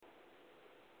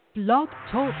Blog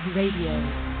Talk Radio.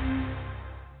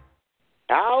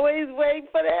 I always wait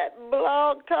for that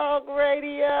Blog Talk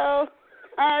Radio.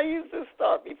 I used to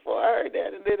start before I heard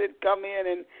that, and then it'd come in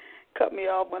and cut me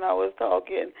off when I was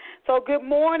talking. So good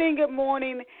morning, good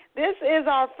morning. This is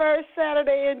our first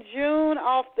Saturday in June,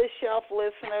 off the shelf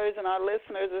listeners, and our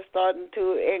listeners are starting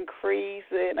to increase.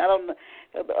 And I don't know,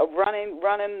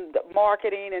 running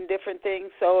marketing and different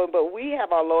things. So, but we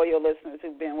have our loyal listeners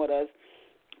who've been with us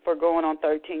for going on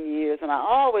 13 years, and I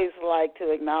always like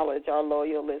to acknowledge our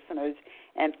loyal listeners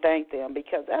and thank them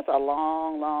because that's a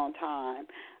long, long time.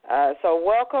 So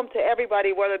welcome to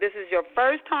everybody, whether this is your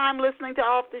first time listening to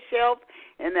Off the Shelf,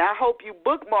 and I hope you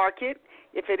bookmark it,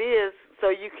 if it is, so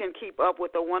you can keep up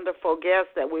with the wonderful guests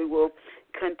that we will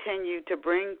continue to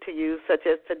bring to you, such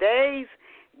as today's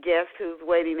guest who's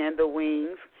waiting in the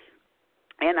wings.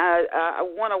 And I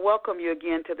want to welcome you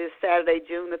again to this Saturday,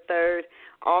 June the 3rd,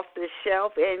 Off the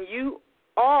Shelf. And you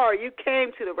came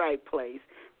to the right place.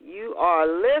 You are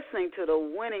listening to the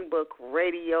Winning Book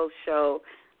Radio Show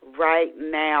right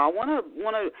now. I want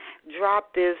to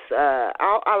drop this.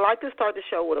 I like to start the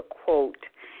show with a quote.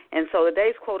 And so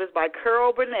today's quote is by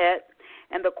Carol Burnett.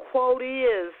 And the quote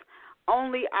is,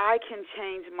 "Only I can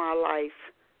change my life.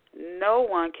 No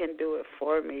one can do it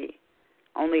for me.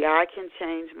 Only I can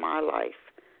change my life.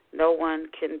 No one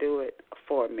can do it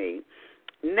for me."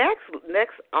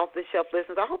 Next off-the-shelf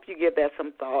listeners, I hope you give that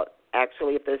some thought,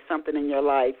 actually, if there's something in your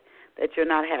life that you're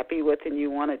not happy with and you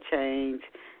want to change,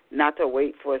 not to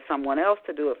wait for someone else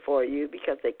to do it for you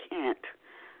because they can't,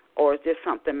 or it's just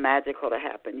something magical to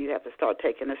happen. You have to start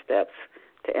taking the steps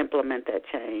to implement that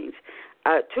change.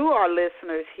 To our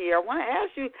listeners here, I want to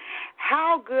ask you,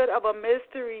 how good of a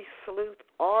mystery sleuth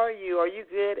are you? Are you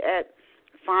good at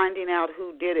finding out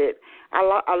who did it?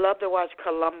 I love to watch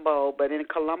Columbo, but in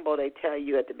Columbo they tell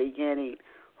you at the beginning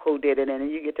who did it, and then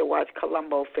you get to watch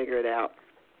Columbo figure it out.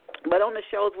 But on the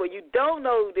shows where you don't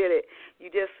know who did it, you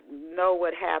just know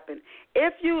what happened.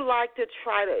 If you like to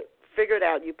try to figure it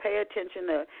out, you pay attention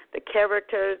to the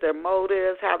characters, their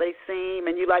motives, how they seem,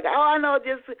 and you're like, oh, I know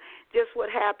just what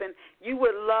happened. You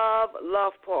would love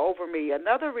Pour Over Me.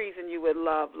 Another reason you would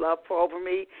love Pour Over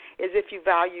Me is if you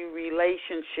value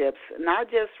relationships,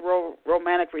 not just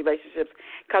romantic relationships,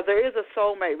 because there is a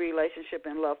soulmate relationship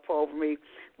in Love Pour Over Me,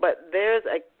 but there's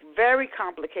a very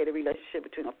complicated relationship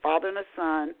between a father and a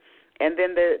son, and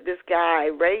then this guy,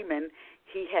 Raymond,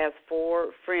 he has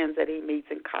 4 friends that he meets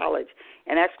in college,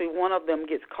 and actually one of them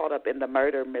gets caught up in the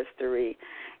murder mystery.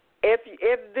 If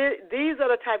these are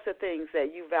the types of things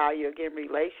that you value, again,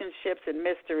 relationships and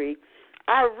mystery,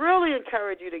 I really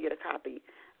encourage you to get a copy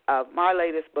of my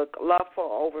latest book, Love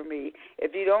Pour Over Me.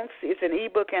 If you don't see, it's an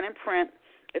ebook and in print.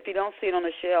 If you don't see it on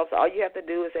the shelves, all you have to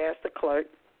do is ask the clerk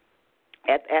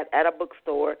at a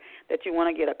bookstore that you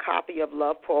want to get a copy of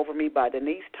Love Pour Over Me by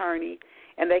Denise Turney,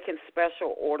 and they can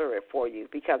special order it for you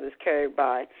because it's carried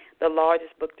by the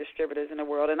largest book distributors in the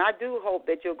world. And I do hope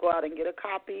that you'll go out and get a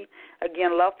copy.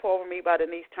 Again, Love Pour Over Me by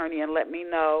Denise Turney, and let me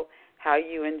know how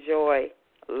you enjoy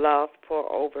Love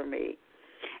Pour Over Me.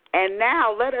 And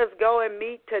now let us go and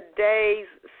meet today's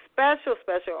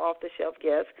special off-the-shelf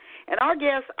guest. And our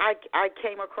guest I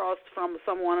came across from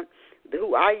someone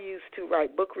who I used to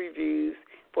write book reviews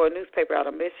for a newspaper out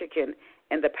of Michigan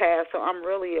in the past, so I'm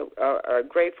really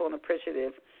grateful and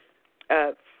appreciative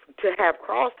to have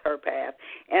crossed her path.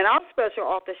 And our special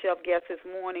off-the-shelf guest this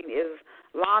morning is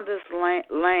Landis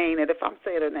Lain, and if I'm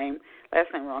saying her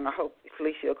last name wrong, I hope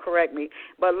Felicia will correct me.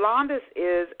 But Landis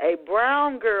is a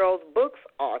Brown Girls Books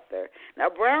author. Now,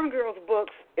 Brown Girls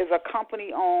Books is a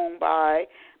company owned by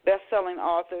bestselling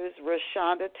authors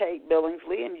ReShonda, Tate,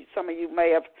 Billingsley, and some of you may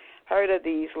have heard of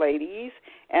these ladies,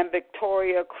 and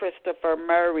Victoria Christopher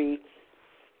Murray.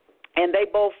 And they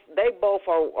both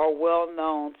are well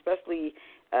known, especially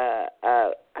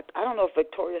I don't know if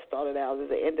Victoria started out as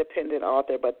an independent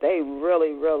author, but they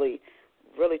really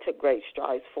took great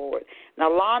strides forward. Now,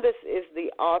 Landis is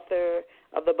the author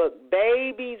of the book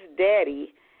Baby's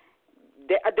Daddy,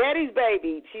 Daddy's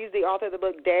Baby. She's the author of the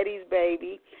book Daddy's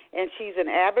Baby, and she's an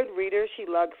avid reader. She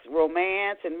loves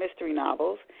romance and mystery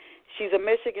novels. She's a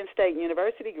Michigan State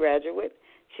University graduate,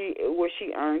 where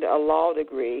she earned a law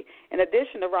degree. In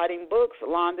addition to writing books,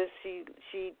 Landis, she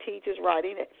teaches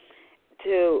writing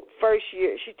to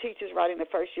first-year. She teaches writing to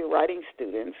first-year writing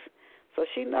students. So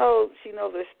she knows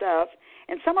her stuff.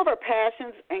 And some of her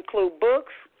passions include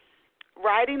books,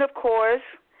 writing, of course,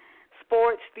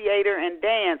 sports, theater, and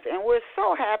dance. And we're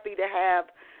so happy to have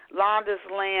Landis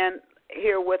Lain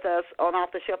here with us on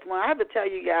Off the Shelf. I have to tell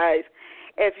you guys,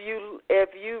 if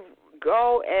you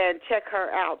go and check her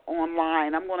out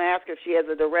online, I'm going to ask her if she has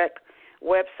a direct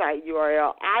website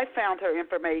URL. I found her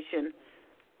information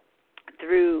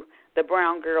through the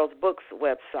Brown Girls Books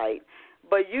website.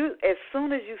 But as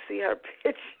soon as you see her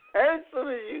picture, as soon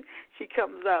as she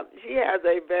comes up, she has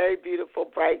a very beautiful,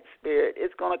 bright spirit.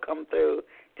 It's going to come through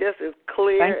just as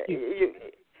clear. Thank you.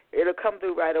 It'll come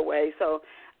through right away. So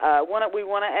we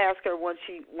want to ask her once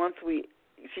she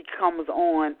comes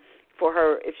on for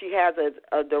her if she has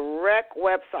a direct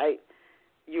website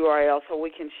URL so we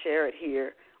can share it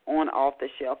here on Off the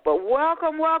Shelf. But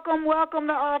welcome to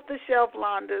Off the Shelf,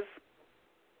 Landis.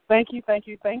 Thank you.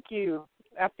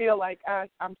 I feel like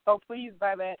I'm so pleased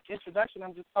by that introduction.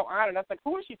 I'm just so honored. I was like,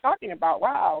 who is she talking about?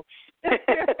 Wow.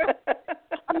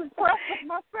 I'm impressed with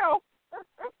myself.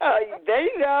 There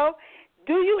you go.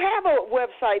 Do you have a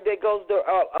website that goes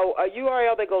a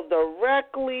URL that goes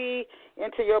directly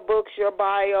into your books, your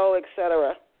bio,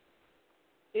 etc.?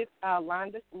 It's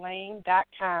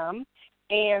LandisLain.com,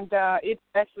 and it's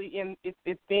actually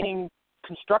it's being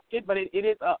constructed, but it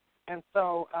is up, and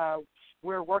so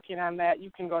we're working on that.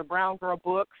 You can go to Brown Girl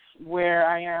Books, where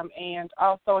I am, and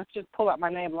also just pull up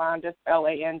my name, Landis,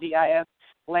 Landis,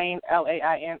 Lain, Lain.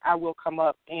 I will come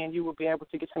up, and you will be able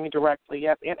to get to me directly.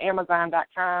 Yep, and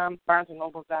Amazon.com,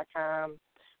 BarnesandNobles.com,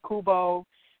 Kubo,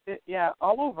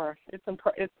 all over. It's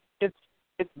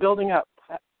building up.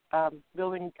 I've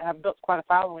built quite a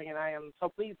following, and I am so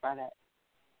pleased by that.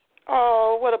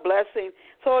 Oh, what a blessing!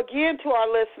 So again, to our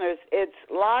listeners, it's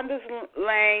Landis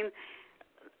Lain.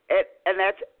 And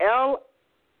that's L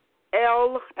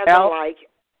as in like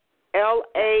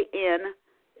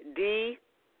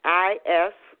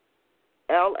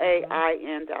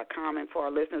LandisLain.com. And for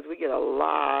our listeners, we get a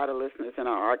lot of listeners in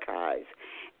our archives.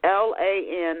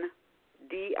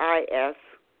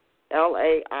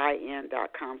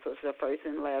 LandisLain.com. So it's the first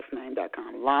and last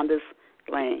name.com. Landis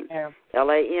Lain. Yeah.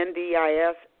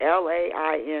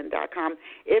 LandisLain.com.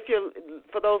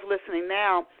 For those listening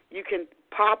now, you can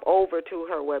pop over to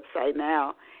her website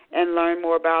now and learn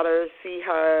more about her, see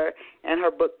her and her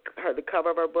book, the cover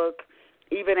of her book,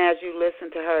 even as you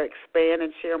listen to her expand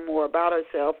and share more about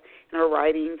herself and her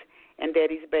writings and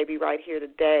Daddy's Baby right here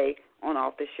today on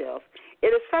Off the Shelf. It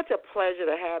is such a pleasure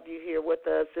to have you here with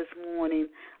us this morning,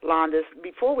 Landis.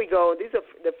 Before we go, these are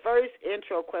the first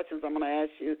intro questions I'm going to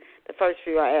ask you, the first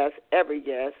few I ask every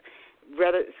guest.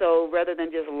 Rather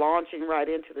than just launching right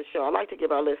into the show, I like to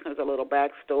give our listeners a little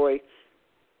backstory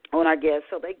on our guests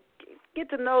so they get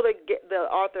to know the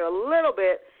author a little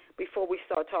bit before we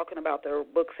start talking about their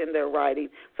books and their writing.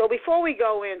 So before we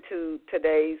go into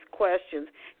today's questions,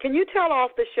 can you tell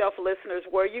Off the Shelf listeners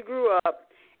where you grew up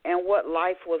and what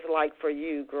life was like for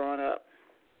you growing up?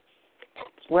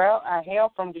 Well, I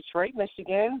hail from Detroit,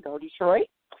 Michigan. Go Detroit.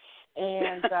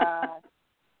 And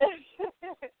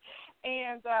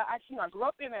I grew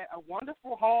up in a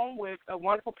wonderful home with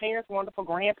wonderful parents, wonderful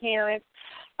grandparents.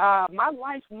 My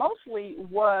life mostly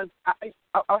was, I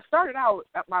started out,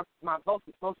 my most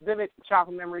vivid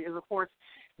childhood memory is, of course,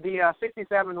 the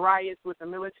 67 riots with the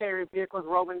military vehicles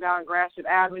rolling down Gratiot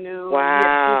Avenue.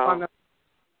 Wow.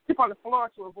 Sleep on the floor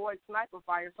to avoid sniper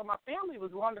fire. So my family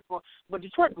was wonderful, but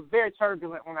Detroit was very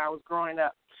turbulent when I was growing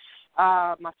up.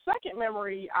 My second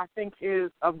memory, I think,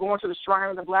 is of going to the Shrine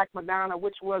of the Black Madonna,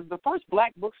 which was the first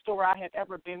black bookstore I had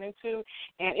ever been into,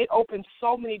 and it opened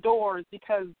so many doors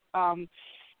because, when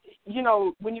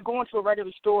you go into a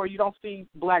regular store, you don't see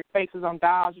black faces on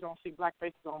dolls, you don't see black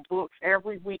faces on books.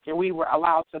 Every week, and we were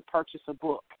allowed to purchase a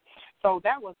book. So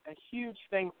that was a huge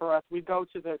thing for us. We'd go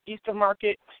to the Easter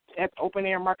market, at the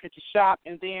open-air market to shop,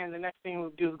 and then the next thing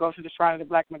we'd do is go to the Shrine of the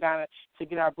Black Madonna to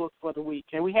get our books for the week.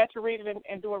 And we had to read it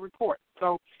and do a report.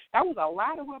 So that was a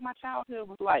lot of what my childhood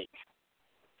was like.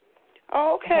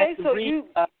 Okay, so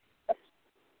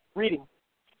Reading.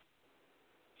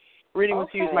 Reading was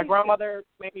huge. My grandmother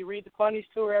made me read the Funnies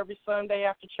to her every Sunday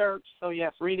after church. So,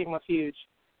 yes, reading was huge.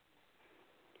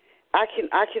 I can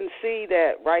see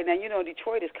that right now.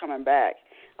 Detroit is coming back.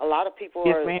 A lot of people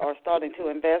are starting to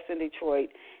invest in Detroit,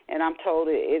 and I'm told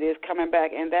it is coming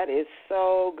back, and that is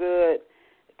so good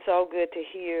to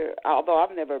hear. Although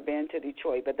I've never been to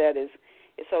Detroit, but it's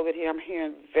so good to hear. I'm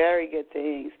hearing very good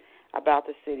things about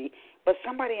the city. But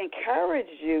somebody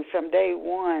encouraged you from day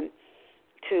one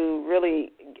to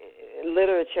really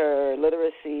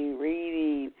literacy,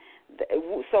 reading.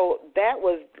 So that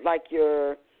was like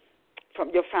from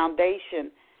your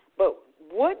foundation. But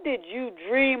what did you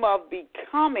dream of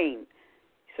becoming?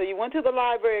 So you went to the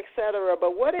library, etc.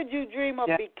 But what did you dream of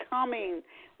becoming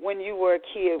when you were a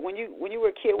kid? When you were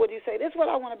a kid, what did you say? This is what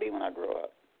I want to be when I grow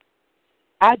up.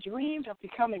 I dreamed of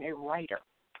becoming a writer,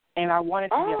 and I wanted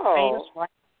to be a famous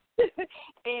writer.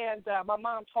 And my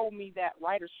mom told me that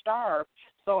writers starve,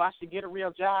 so I should get a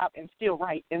real job and still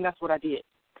write, and that's what I did.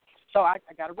 So I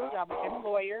got a real job. I became a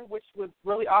lawyer, which was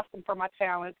really awesome for my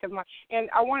talents, and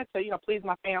I wanted to, please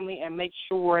my family and make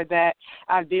sure that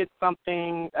I did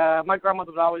something. My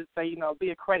grandmother would always say, be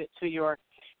a credit to your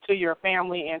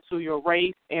family and to your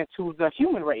race and to the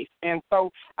human race. And so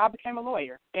I became a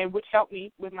lawyer, and which helped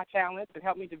me with my talents. It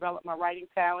helped me develop my writing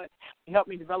talent. It helped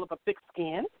me develop a thick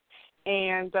skin.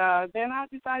 And then I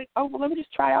decided, well, let me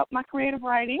just try out my creative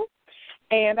writing.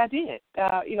 And I did.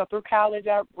 Through college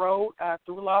I wrote,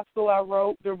 through law school I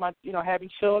wrote, through my, having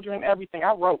children, everything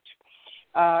I wrote.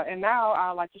 And now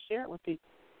I like to share it with people.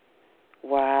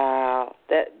 Wow,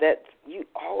 that you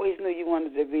always knew you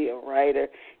wanted to be a writer.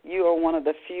 You are one of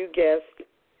the few guests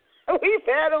we've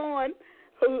had on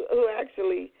who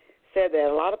actually said that.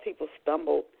 A lot of people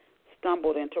stumbled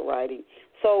into writing.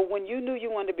 So when you knew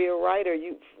you wanted to be a writer,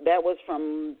 that was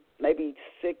from maybe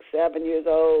 6, 7 years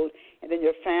old, and then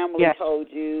your family told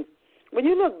you. When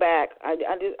you look back, I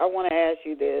want to ask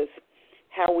you this: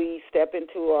 how we step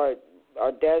into our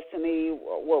destiny,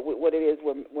 what it is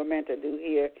we're meant to do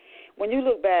here. When you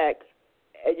look back,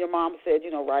 and your mom said,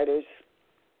 writers,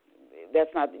 that's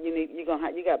not you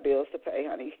got bills to pay,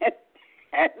 honey.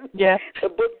 Yeah. The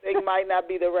book thing might not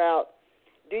be the route.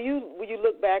 Will you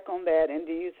look back on that, and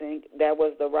do you think that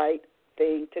was the right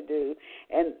thing to do?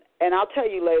 And I'll tell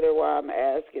you later why I'm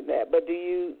asking that. But do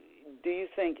you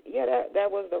think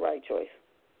that was the right choice?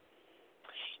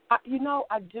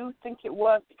 I do think it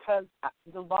was, because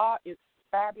the law is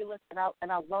fabulous,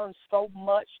 and I learned so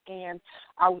much, and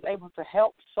I was able to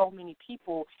help so many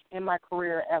people in my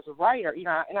career as a writer.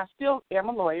 And I still am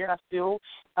a lawyer.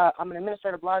 I'm an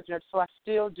administrative law judge, so I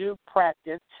still do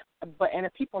practice. And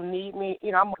if people need me,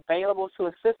 I'm available to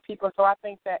assist people. So I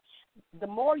think that the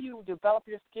more you develop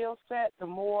your skill set, the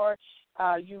more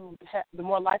the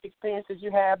more life experiences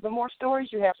you have, the more stories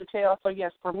you have to tell. So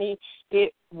yes, for me,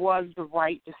 it was the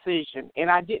right decision, and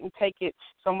I didn't take it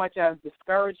so much as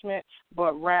discouragement,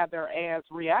 but rather as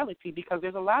reality, because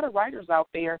there's a lot of writers out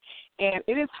there, and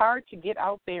it is hard to get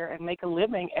out there and make a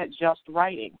living at just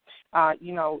writing.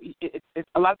 It's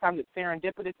a lot of times it's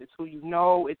serendipitous. It's who you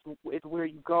know. It's where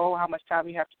you go, how much time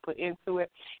you have to put into it.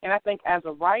 And I think as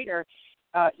a writer,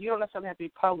 you don't necessarily have to be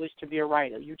published to be a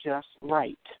writer. You just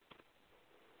write.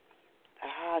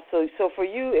 So for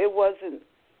you, it wasn't,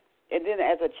 and then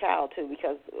as a child too,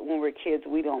 because when we're kids,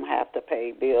 we don't have to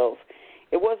pay bills.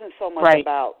 It wasn't so much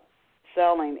about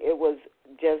selling. It was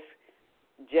just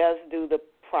do the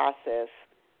process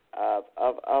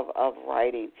of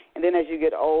writing. And then as you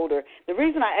get older, the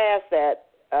reason I ask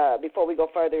that before we go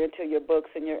further into your books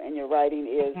and your writing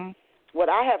is what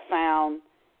I have found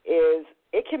is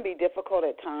it can be difficult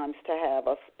at times to have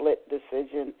a split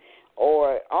decision,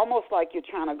 or almost like you're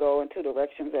trying to go in two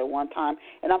directions at one time.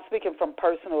 And I'm speaking from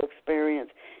personal experience.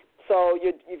 So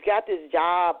you've got this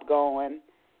job going,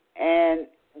 and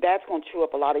that's going to chew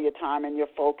up a lot of your time and your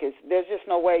focus. There's just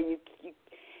no way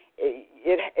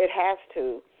it has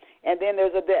to. And then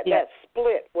there's that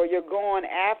split where you're going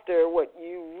after what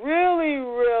you really,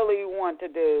 really want to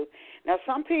do. Now,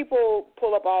 some people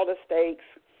pull up all the stakes.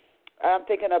 I'm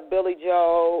thinking of Billy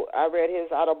Joel. I read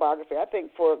his autobiography. I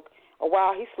think for a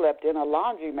while he slept in a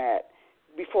laundromat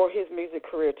before his music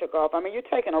career took off. I mean, you're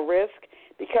taking a risk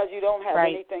because you don't have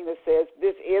anything that says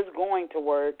this is going to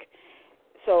work.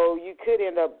 So you could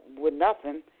end up with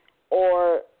nothing,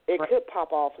 or it could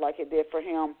pop off like it did for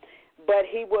him. But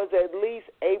he was at least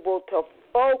able to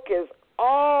focus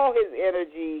all his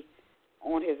energy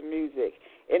on his music.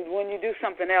 And when you do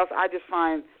something else, I just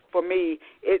find, for me,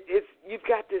 it's you've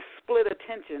got this split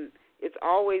attention. It's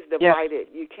always divided.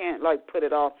 You can't, put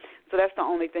it off. So that's the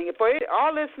only thing. For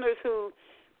our listeners who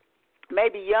may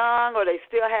be young, or they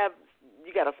still have,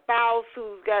 you got a spouse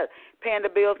who's got paying the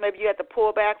bills, maybe you have to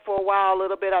pull back for a while a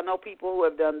little bit. I know people who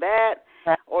have done that.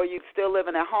 Or you're still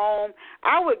living at home,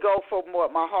 I would go for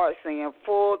what my heart's saying,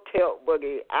 full tilt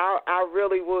boogie. I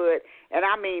really would. And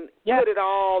I mean, put it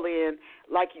all in,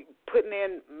 like you putting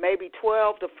in maybe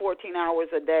 12 to 14 hours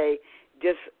a day.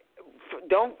 Just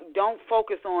don't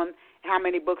focus on how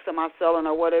many books am I selling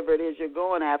or whatever it is you're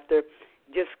going after.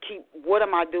 Just keep, what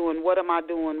am I doing? What am I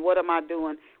doing? What am I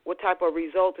doing? What type of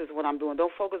result is what I'm doing?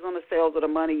 Don't focus on the sales or the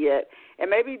money yet. And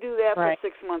maybe do that for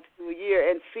 6 months to a year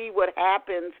and see what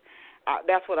happens.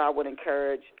 That's what I would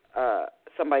encourage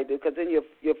somebody to do, because then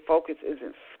your focus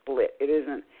isn't split. It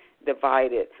isn't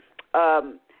divided.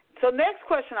 So next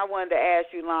question I wanted to ask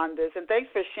you, Landis, and thanks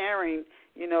for sharing,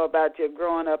 about your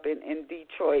growing up in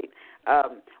Detroit.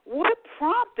 What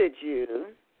prompted you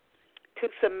to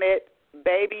submit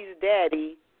Baby's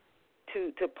Daddy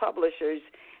to publishers?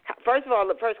 First of all,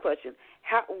 the first question: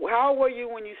 how were you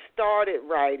when you started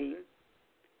writing,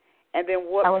 and then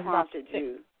what prompted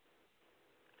you?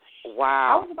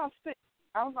 Wow. I was about 6.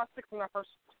 I was about 6 when I first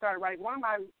started writing. One of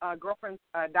my girlfriends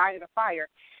died in a fire,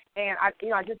 and I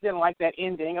just didn't like that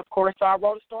ending, of course. So I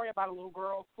wrote a story about a little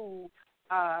girl who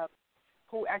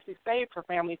actually saved her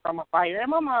family from a fire.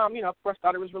 And my mom, of course,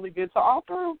 thought it was really good. So all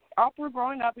through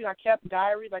growing up, I kept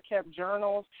diaries, I kept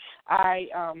journals. I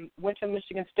went to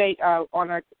Michigan State I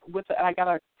got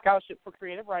a scholarship for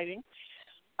creative writing.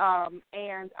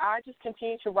 And I just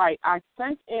continued to write. I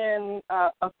sent in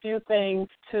a few things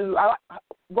to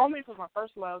romance was my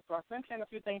first love, so I sent in a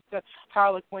few things to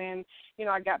Harlequin.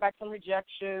 I got back some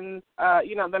rejections.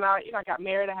 Then I got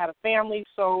married. I had a family,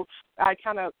 so I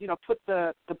kind of put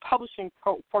the publishing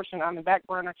portion on the back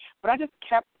burner. But I just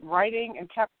kept writing and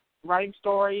kept writing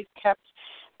stories, kept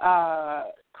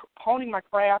honing my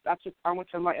craft. I went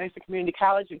to Langston Community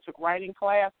College and took writing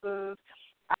classes.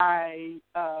 I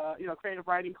creative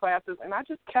writing classes, and I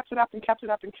just kept it up and kept it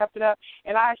up and kept it up.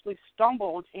 And I actually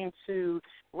stumbled into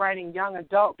writing young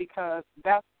adult because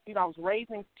that's, I was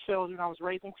raising children, I was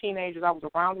raising teenagers, I was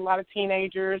around a lot of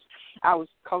teenagers, I was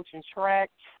coaching track,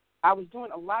 I was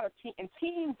doing a lot of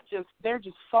teens they're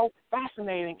just so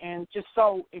fascinating and just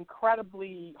so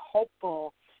incredibly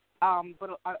hopeful. But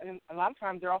a lot of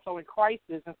times they're also in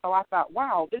crisis, and so I thought,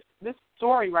 wow, this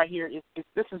story right here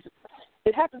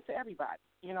it happens to everybody.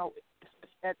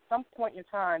 At some point in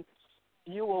time,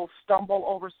 you will stumble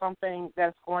over something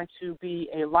that's going to be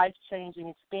a life-changing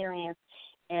experience,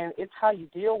 and it's how you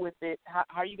deal with it. How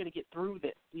are you going to get through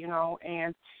this?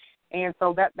 And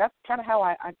so that's kind of how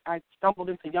I stumbled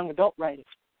into young adult writing.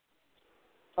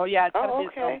 So yeah, it's kind of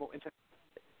a stumble into.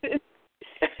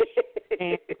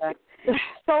 And,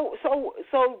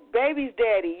 So baby's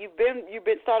daddy, you've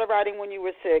been started writing when you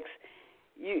were 6.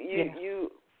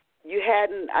 You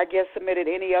hadn't, I guess, submitted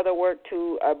any other work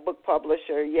to a book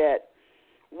publisher yet.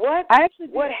 What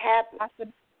happened? I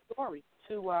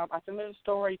submitted a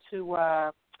story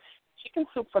to Chicken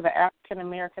Soup for the African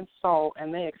American Soul,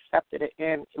 and they accepted it.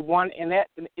 And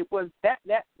it was that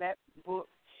book.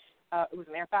 It was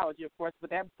an anthology, of course, but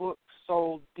that book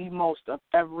sold the most of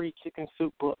every Chicken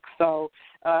Soup book. So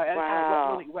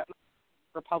wow. Really wet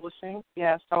for publishing.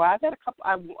 Yeah. So I've had a couple.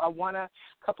 I won a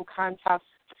couple contests.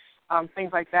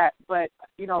 Things like that, but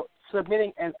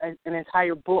submitting an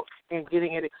entire book and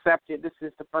getting it accepted, this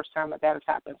is the first time that has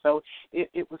happened. So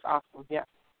it was awesome. Yeah.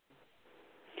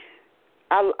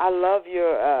 I love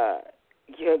your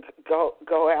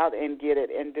go out and get it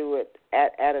and do it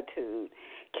attitude.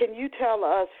 Can you tell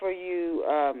us, for you,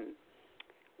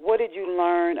 what did you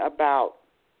learn about?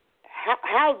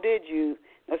 How did you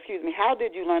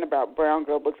learn about Brown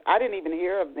Girl books? I didn't even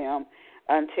hear of them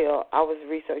until I was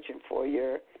researching for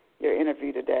your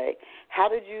interview today. How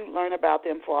did you learn about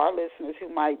them for our listeners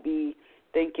who might be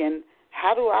thinking,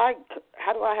 how do I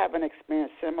have an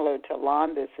experience similar to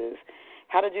Landis's?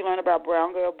 How did you learn about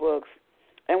Brown Girl Books?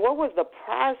 And what was the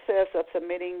process of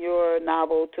submitting your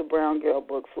novel to Brown Girl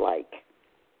Books like?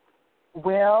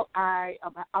 Well, I've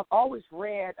always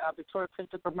read Victoria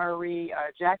Christopher Murray,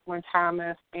 Jacqueline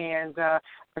Thomas, and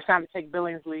Tate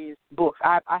Billingsley's books.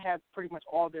 I have pretty much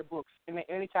all their books. And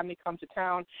anytime they come to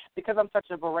town, because I'm such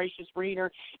a voracious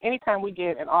reader, anytime we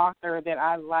get an author that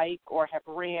I like or have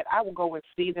read, I will go and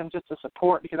see them just to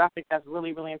support, because I think that's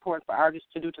really, really important for artists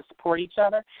to do, to support each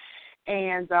other.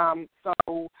 And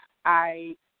so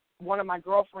one of my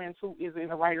girlfriends who is in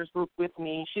the writers group with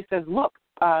me, she says, look,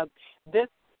 this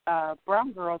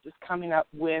Brown Girls is coming up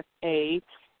with I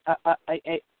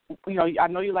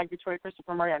know you like Victoria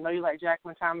Christopher Murray, I know you like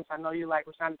Jacqueline Thomas, I know you like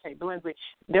ReShonda Tate Billingsley.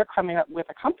 They're coming up with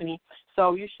a company,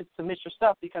 so you should submit your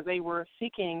stuff, because they were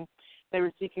seeking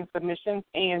submissions,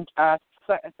 and I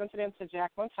sent it in to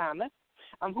Jacqueline Thomas,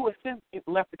 who has since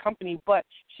left the company, but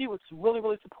she was really,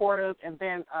 really supportive, and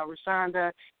then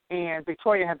ReShonda and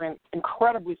Victoria have been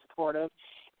incredibly supportive.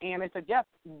 And they said, yes,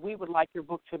 we would like your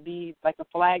book to be like a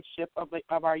flagship of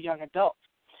our young adult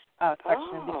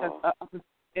section. Because,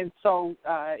 and so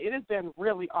it has been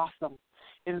really awesome.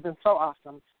 It has been so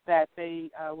awesome that they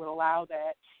would allow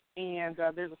that. And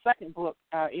there's a second book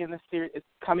in the series. It's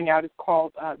coming out. It's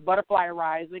called Butterfly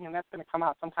Rising, and that's going to come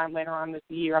out sometime later on this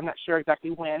year. I'm not sure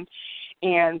exactly when.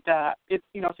 And it's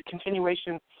a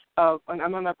continuation of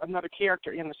another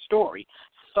character in the story.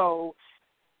 So,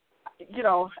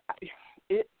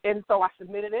 and so I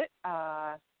submitted it,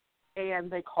 and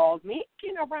they called me,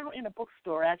 around in a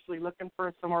bookstore, actually looking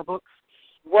for some more books.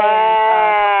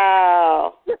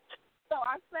 Wow. And, so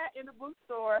I sat in the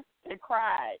bookstore and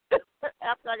cried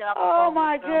after I got off the phone. Oh,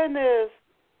 my goodness.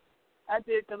 I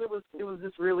did, because it was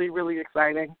just really, really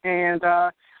exciting. And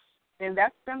and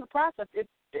that's been the process.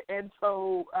 And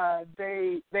so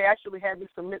they actually had me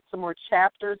submit some more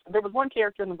chapters. There was one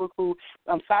character in the book who,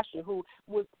 Sasha, who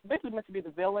was basically meant to be the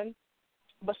villain,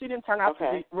 but she didn't turn out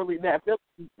to be really that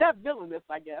villainous,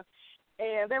 I guess.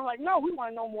 And they were like, no, we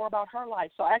want to know more about her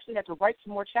life. So I actually had to write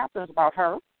some more chapters about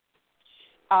her.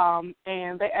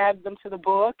 And they added them to the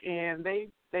book, and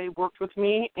they worked with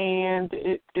me, and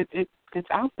it's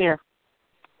out there.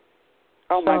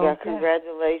 Oh my God!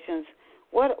 Congratulations!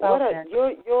 What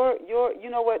your you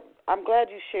know what? I'm glad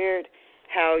you shared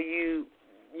how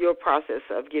your process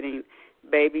of getting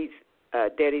Daddy's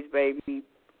Baby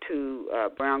to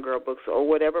Brown Girl Books or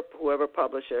whoever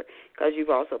publisher, because you've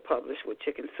also published with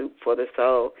Chicken Soup for the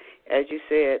Soul, as you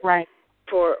said. Right.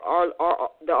 For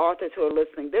the authors who are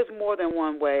listening, there's more than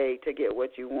one way to get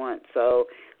what you want. So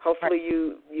hopefully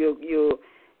you'll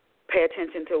pay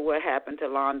attention to what happened to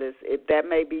Landis. That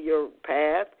may be your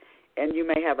path, and you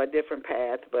may have a different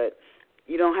path, but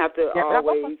you don't have to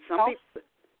always.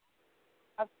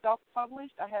 I've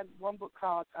self-published. I had one book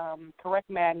called Correct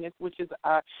Madness, which is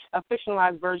a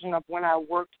fictionalized version of when I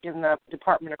worked in the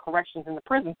Department of Corrections in the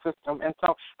prison system, and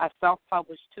so I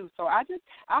self-published too. So I've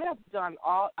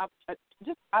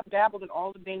dabbled in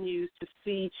all the venues to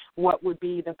see what would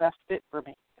be the best fit for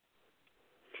me.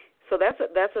 So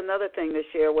that's another thing to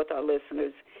share with our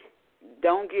listeners.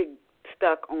 Don't get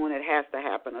stuck on it has to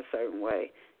happen a certain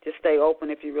way. Just stay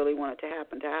open if you really want it to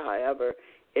happen to however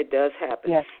it does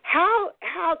happen. Yes. How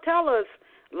tell us,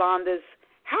 Landis,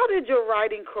 how did your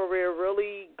writing career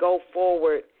really go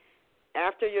forward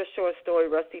after your short story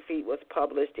Rusty Feet was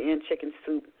published in Chicken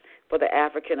Soup for the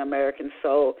African American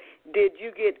Soul? Did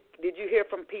you hear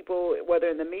from people, whether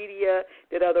in the media?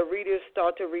 Did other readers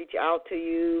start to reach out to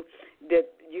you? Did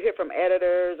you hear from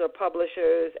editors or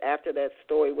publishers after that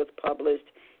story was published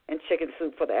in Chicken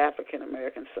Soup for the African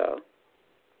American Soul?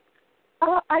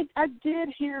 I did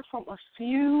hear from a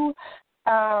few,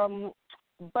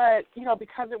 but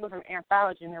because it was an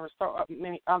anthology and there were so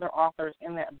many other authors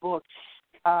in that book,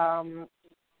 I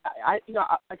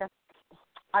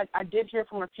did hear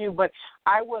from a few, but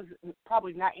I was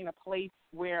probably not in a place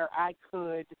where I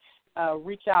could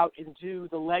reach out and do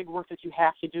the legwork that you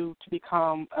have to do to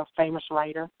become a famous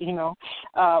writer.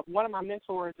 One of my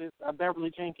mentors is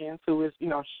Beverly Jenkins, who is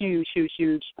huge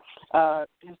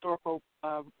historical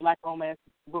Black romance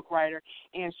book writer,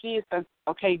 and she says,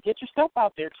 okay, get your stuff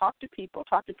out there, talk to people.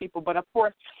 But of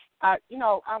course, I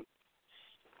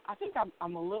think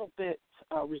I'm a little bit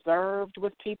reserved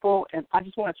with people, and I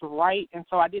just wanted to write, and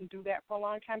so I didn't do that for a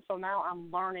long time. So now I'm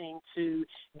learning to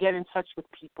get in touch with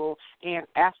people and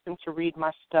ask them to read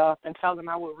my stuff and tell them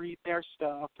I will read their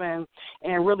stuff, and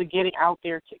really getting out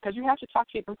there, because you have to talk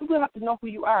to people. People have to know who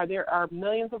you are. There are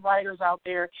millions of writers out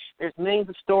there. There's millions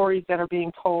of stories that are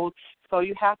being told, so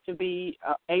you have to be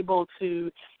able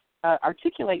to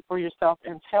articulate for yourself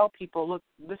and tell people, look,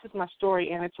 this is my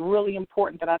story, and it's really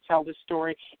important that I tell this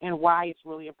story and why it's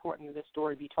really important that this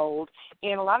story be told.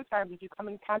 And a lot of times, if you come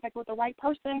in contact with the right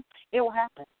person, it will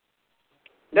happen.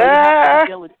 Yes.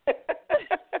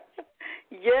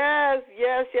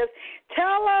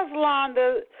 Tell us,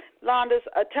 Landis,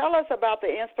 tell us about the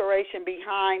inspiration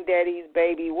behind Daddy's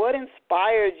Baby. What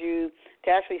inspired you to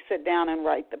actually sit down and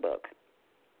write the book?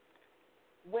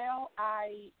 Well,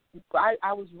 I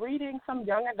was reading some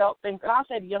young adult things, and I'll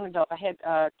say young adults. I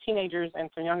had teenagers and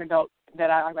some young adults that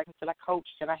I coached,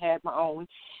 and I had my own.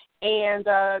 And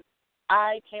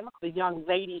I came across a young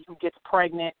lady who gets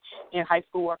pregnant in high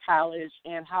school or college,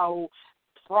 and how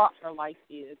fraught her life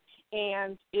is.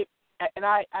 And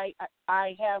I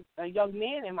have a young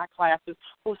man in my classes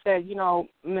who said,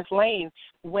 Miss Lain,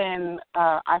 when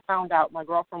I found out my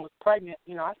girlfriend was pregnant,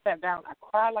 I sat down, I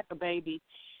cried like a baby,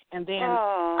 and then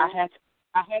I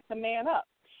had to man up.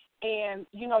 And,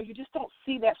 you just don't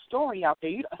see that story out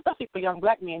there, especially for young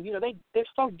black men. They're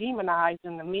so demonized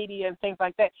in the media and things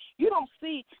like that. You don't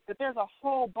see that there's a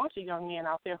whole bunch of young men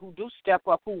out there who do step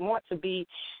up, who want to be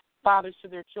fathers to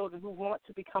their children, who want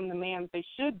to become the man that they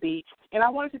should be. And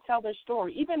I wanted to tell their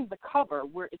story. Even the cover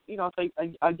where it's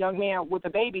a young man with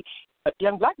a baby, a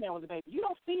young black man with a baby. You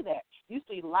don't see that. You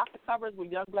see lots of covers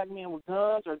with young black men with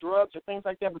guns or drugs or things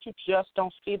like that, but you just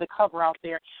don't see the cover out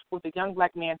there with a young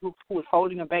black man who is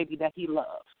holding a baby that he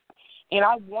loves. And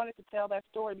I wanted to tell that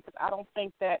story because I don't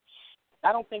think that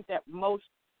most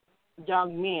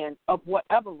young men of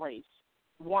whatever race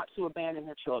want to abandon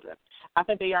their children. I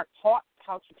think they aren't taught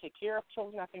how to take care of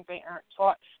children. I think they aren't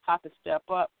taught how to step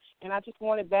up. And I just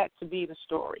wanted that to be the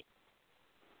story.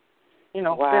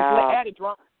 Wow. There's added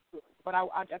drama, but I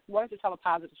just wanted to tell a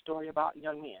positive story about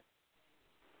young men.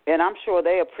 And I'm sure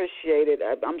they appreciate it.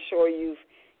 I'm sure you've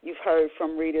heard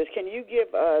from readers. Can you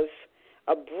give us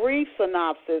a brief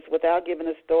synopsis without giving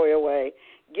the story away.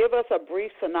 Give us a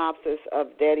brief synopsis of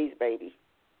Daddy's Baby.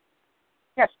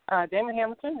 Yes, Damon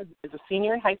Hamilton is a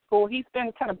senior in high school. He's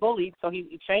been kind of bullied, so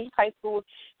he changed high school.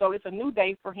 So it's a new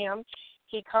day for him.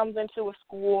 He comes into a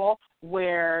school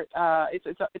where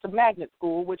it's a magnet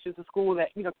school, which is a school that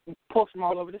pulls from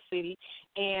all over the city.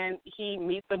 And he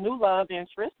meets a new love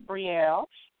interest, Brielle.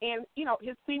 And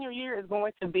his senior year is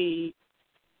going to be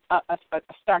a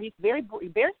start. He's very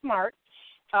very smart.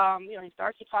 He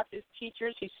starts to talk to his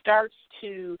teachers. He starts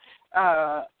to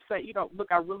say,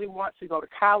 look, I really want to go to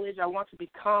college. I want to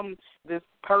become this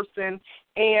person.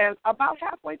 And about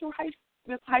halfway through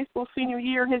this high school senior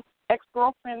year, his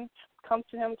ex-girlfriend comes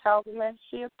to him and tells him that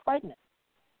she is pregnant.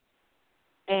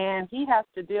 And he has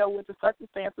to deal with the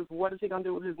circumstances. What is he going to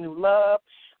do with his new love?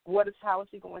 How is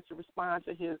he going to respond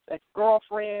to his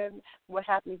ex-girlfriend? What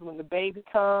happens when the baby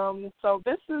comes? So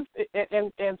this is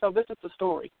the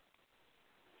story.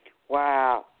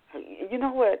 Wow. You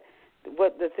know what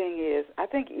the thing is? I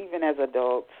think even as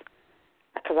adults,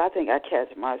 because I think I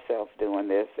catch myself doing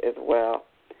this as well,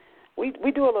 we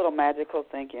do a little magical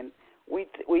thinking. We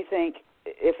think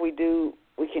if we do,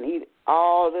 we can eat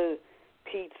all the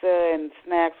pizza and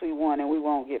snacks we want and we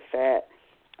won't get fat.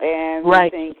 And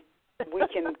right. We think we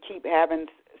can keep having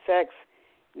sex,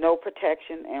 no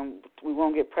protection, and we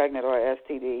won't get pregnant or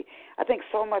STD. I think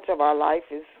so much of our life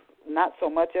is not so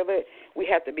much of it. We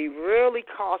have to be really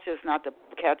cautious not to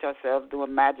catch ourselves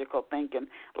doing magical thinking,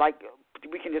 like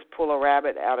we can just pull a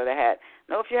rabbit out of the hat.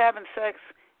 No, if you're having sex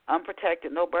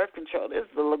unprotected, no birth control, there's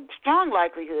a strong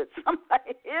likelihood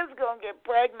somebody is going to get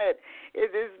pregnant.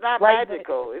 It's not right,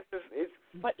 magical.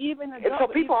 But even adults, and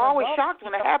so people are always shocked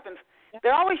when it happens.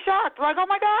 They're always shocked, like, oh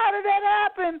my God, how did that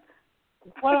happen?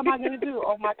 What am I going to do?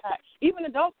 Oh my God! Even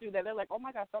adults do that. They're like, oh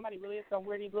my God, somebody really is going to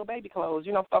wear these little baby clothes,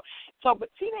 So, but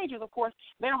teenagers, of course,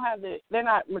 they're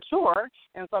not mature,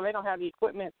 and so they don't have the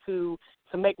equipment to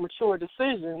make mature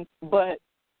decisions. But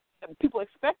people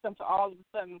expect them to all of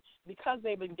a sudden, because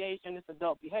they've engaged in this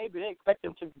adult behavior, they expect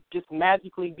them to just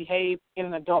magically behave in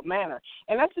an adult manner,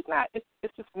 and that's just not.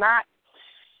 It's just not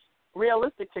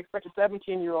realistic to expect a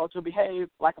 17-year-old to behave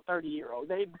like a 30-year-old.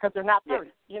 Because they're not 30,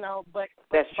 But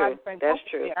that's true. That's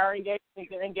true. They're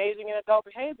engaging in adult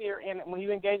behavior, and when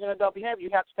you engage in adult behavior, you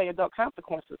have to pay adult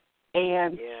consequences.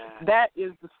 And that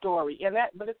is the story.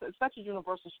 But it's such a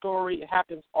universal story. It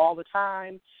happens all the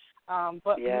time.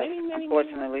 But many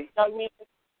unfortunately,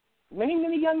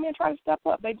 many young men try to step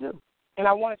up. They do, and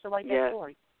I wanted to write that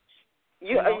story.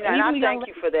 And I thank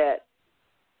you for that.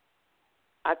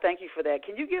 I thank you for that.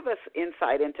 Can you give us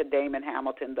insight into Damon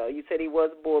Hamilton, though? You said he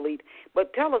was bullied,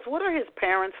 but tell us, what are his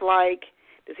parents like?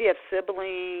 Does he have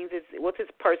siblings? What's his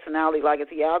personality like? Is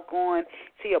he outgoing?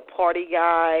 Is he a party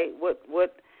guy?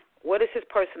 What is his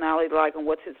personality like, and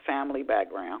what's his family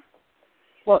background?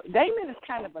 Well, Damon is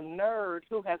kind of a nerd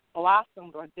who has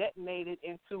blossomed or detonated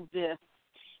into this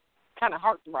kind of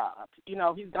heartthrob.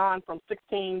 He's gone from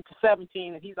 16 to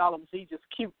 17, and he's just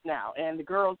cute now, and the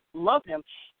girls love him.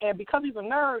 And because he's a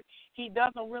nerd, he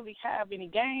doesn't really have any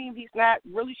game. He's not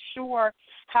really sure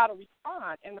how to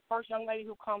respond. And the first young lady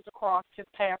who comes across his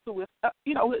path, who is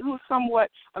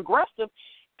somewhat aggressive,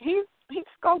 he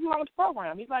goes along with the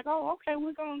program. He's like, oh, okay,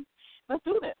 let's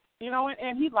do this.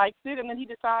 And he likes it, and then he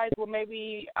decides, well,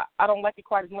 maybe I don't like it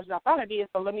quite as much as I thought I did,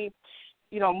 so let me,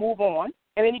 move on.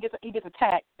 And then he gets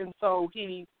attacked, and so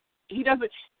he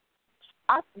doesn't.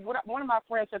 One of my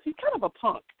friends says he's kind of a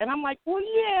punk, and I'm like, well,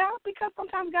 yeah, because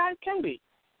sometimes guys can be,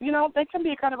 they can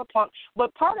be a kind of a punk.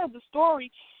 But part of the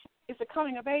story is a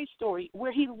coming of age story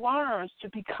where he learns to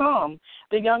become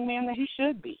the young man that he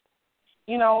should be.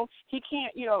 He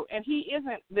can't, and he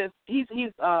isn't this. He's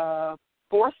 4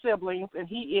 siblings, and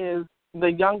he is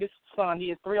the youngest son. He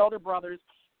has 3 older brothers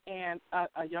and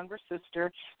a younger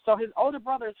sister. So his older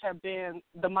brothers have been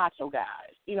the macho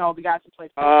guys, the guys who play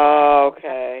football. Oh,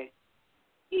 okay.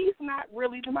 He's not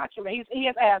really the macho guy. He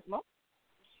has asthma,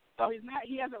 so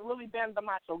he hasn't really been the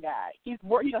macho guy. He's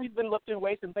been lifting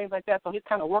weights and things like that, so he's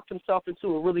kind of worked himself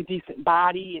into a really decent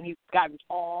body, and he's gotten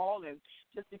tall and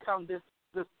just become this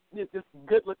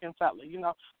good-looking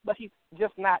fella, but he's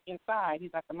just not inside.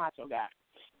 He's not the macho guy.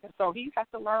 And so he has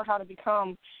to learn how to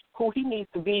become who he needs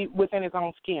to be within his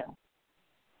own skin.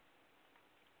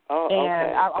 Oh, okay.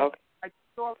 And I write the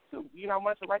story too. I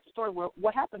wanted to write the story where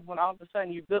what happens when all of a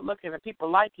sudden you're good looking and people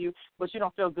like you, but you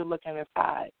don't feel good looking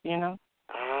inside.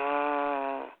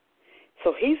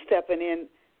 So he's stepping in.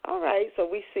 All right. So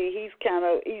we see he's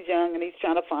young and he's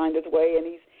trying to find his way,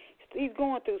 and he's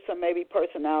going through some maybe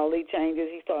personality changes.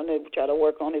 He's starting to try to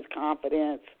work on his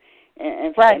confidence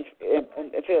and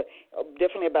feel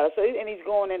differently about it. So, and he's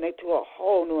going into a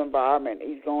whole new environment.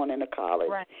 He's going into college.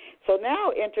 Right. So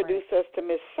now introduce us to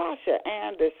Miss Sasha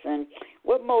Anderson.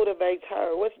 What motivates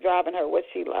her? What's driving her? What's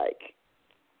she like?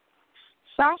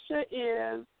 Sasha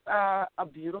is a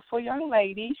beautiful young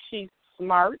lady. She's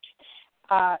smart,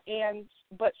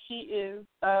 but she is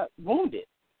wounded,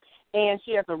 and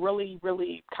she has a really,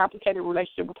 really complicated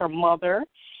relationship with her mother.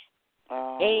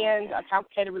 And a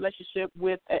complicated relationship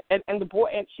with and the boy,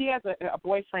 and she has a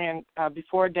boyfriend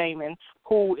before Damon,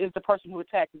 who is the person who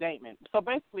attacked Damon. So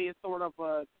basically, it's sort of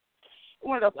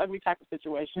one of those ugly type of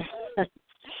situations.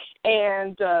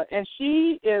 and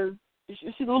she's a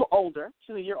little older.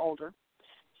 She's a year older,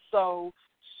 so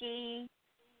she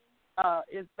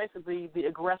is basically the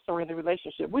aggressor in the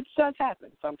relationship, which does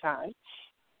happen sometimes.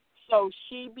 So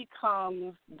she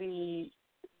becomes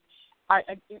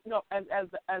as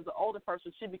an older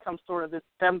person, she becomes sort of this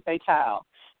femme fatale,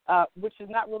 which is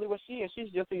not really what she is. She's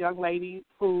just a young lady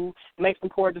who makes some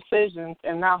poor decisions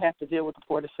and now has to deal with the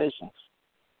poor decisions.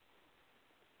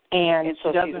 And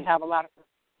so she doesn't have a lot of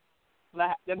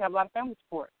family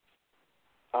support.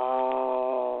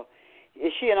 Oh,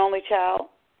 is she an only child?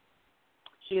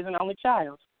 She is an only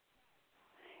child.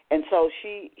 And so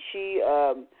she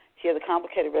has a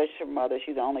complicated relationship with her mother.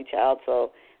 She's the only child,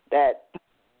 so that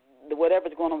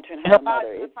whatever's going on between her and her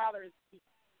mother. Her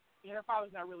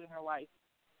father's not really in her life.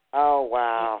 Oh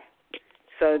wow!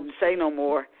 So say no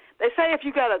more. They say if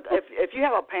you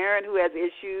have a parent who has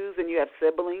issues and you have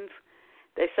siblings,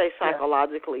 they say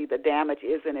psychologically the damage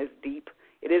isn't as deep.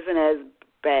 It isn't as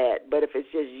bad. But if it's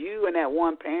just you and that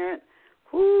one parent,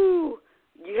 you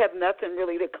have nothing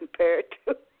really to compare it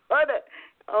to.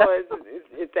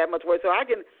 It's that much worse. So I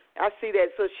see that.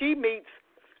 So she meets.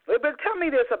 But tell me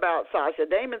this about Sasha.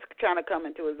 Damon's kind of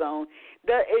coming to his own.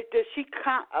 Does she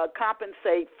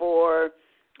compensate for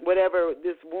whatever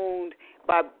this wound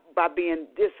by being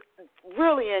just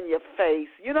really in your face?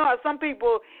 You know how some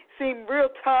people seem real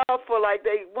tough or like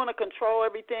they want to control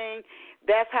everything.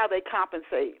 That's how they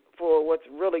compensate for what's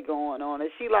really going on.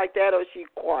 Is she like that or is she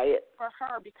quiet? For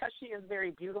her, because she is very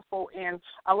beautiful, and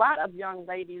a lot of young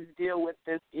ladies deal with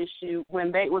this issue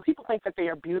when people think that they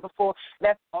are beautiful.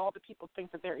 That's all the people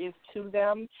think that there is to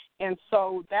them, and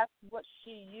so that's what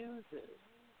she uses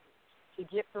to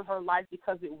get through her life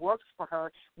because it works for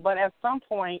her. But at some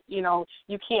point, you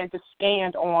can't just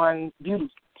stand on beauty.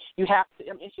 You have to.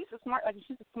 I mean, she's a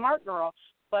smart girl,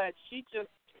 but she just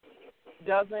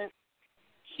doesn't.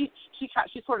 She's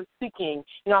sort of seeking.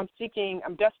 I'm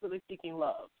desperately seeking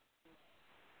love.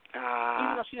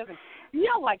 Even though she doesn't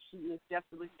feel like she is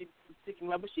desperately seeking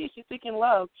love, but she's seeking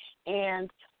love,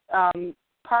 and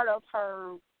part of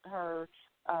her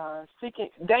seeking.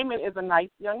 Damon is a nice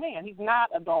young man. He's not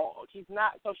a dog. He's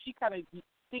not. So she kind of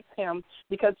seeks him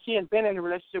because she has been in a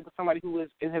relationship with somebody who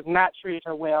has not treated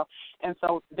her well, and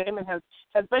so Damon has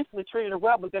basically treated her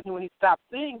well. But then when he stops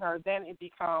seeing her, then it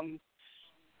becomes.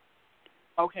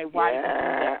 Okay, why?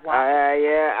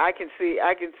 I can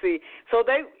see. So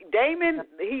Damon,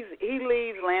 he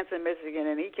leaves Lansing, Michigan,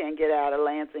 and he can't get out of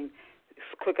Lansing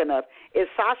quick enough. Is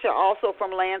Sasha also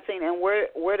from Lansing, and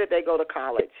where did they go to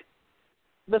college?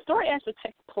 The story actually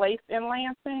takes place in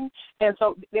Lansing, and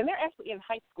so then they're actually in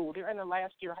high school. They're in the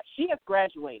last year. She has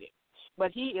graduated,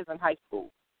 but he is in high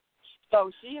school.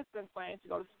 So she has been planning to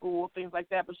go to school, things like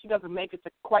that, but she doesn't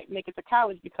quite make it to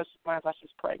college because she finds out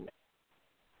she's pregnant.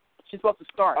 She's supposed to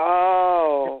start.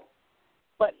 Oh.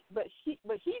 But he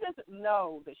doesn't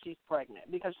know that she's pregnant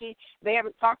because they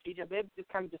haven't talked to each other. They've just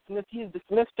kind of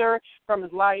dismissed her from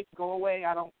his life. Go away.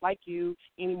 I don't like you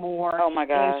anymore. Oh my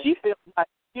gosh. And she feels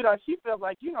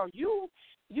like you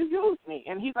used me.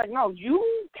 And he's like, no,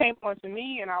 you came onto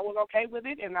me and I was okay with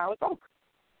it and now it's over.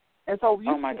 And so so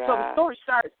the story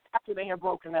starts after they have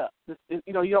broken up. You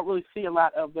don't really see a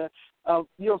lot of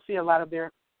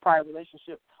their prior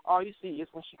relationship. All you see is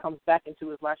when she comes back into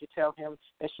his life, you tell him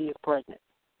that she is pregnant.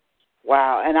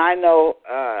 Wow, and I know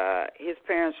his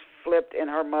parents flipped and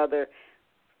her mother.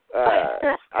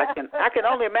 I can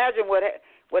only imagine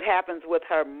what happens with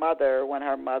her mother when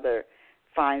her mother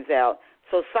finds out.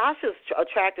 So Sasha's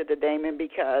attracted to Damon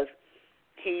because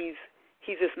he's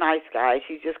this nice guy.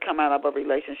 She's just come out of a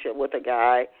relationship with a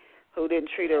guy who didn't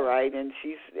treat her right, and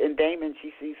in Damon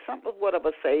she sees somewhat of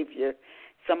a savior.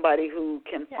 Somebody who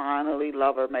can finally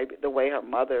love her, maybe the way her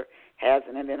mother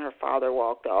hasn't, and then her father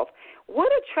walked off.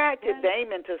 What attracted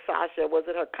Damon to Sasha? Was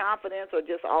it her confidence or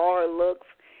just all her looks?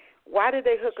 Why did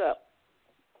they hook up?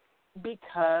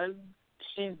 Because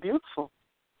she's beautiful,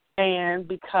 and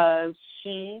because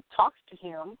she talks to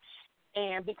him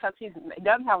And because he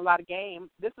doesn't have a lot of game,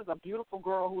 this is a beautiful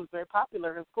girl who is very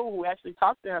popular in school who actually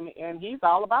talked to him, and he's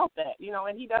all about that,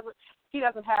 and he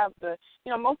doesn't have the,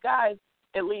 most guys,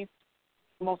 at least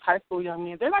most high school young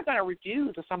men, they're not going to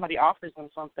refuse if somebody offers them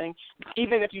something,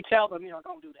 even if you tell them,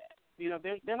 don't do that.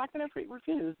 They're not going to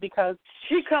refuse because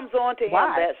she comes on to him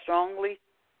that strongly.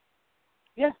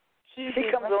 Yes. She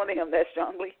comes on to him that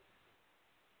strongly.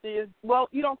 She is, well,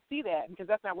 you don't see that because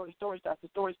that's not where the story starts. The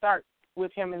story starts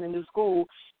with him in the new school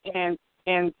and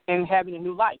having a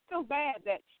new life. It feels bad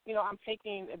that, I'm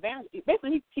taking advantage.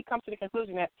 Basically, he comes to the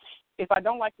conclusion that if I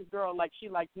don't like this girl like she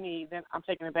likes me, then I'm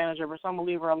taking advantage of her, so I'm going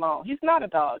to leave her alone. He's not a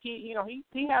dog. He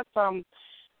has some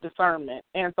discernment,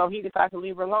 and so he decides to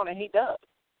leave her alone, and he does.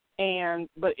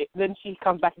 But then she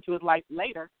comes back into his life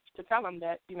later to tell him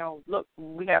that, look,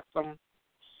 we have some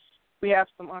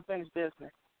unfinished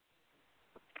business.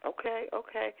 Okay.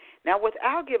 Now,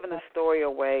 without giving the story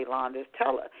away, Landis,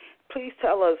 please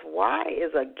tell us, why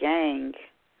is a gang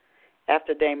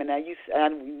after Damon? Now, you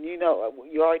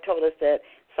already told us that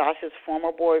Sasha's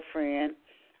former boyfriend,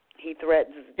 he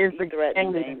threatens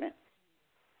Damon.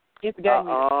 It's a gang.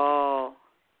 Oh.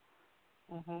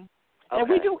 Mhm. Okay. And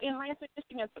we do in Lansing,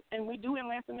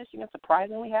 Michigan.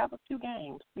 Surprisingly, have a few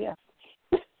gangs. Yes.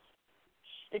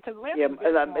 Because Lansing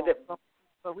is small,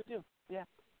 so we do. Yeah.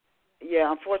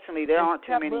 Yeah, unfortunately, there aren't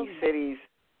too many cities.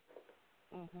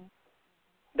 Mm-hmm.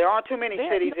 There aren't too many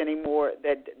cities anymore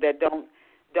that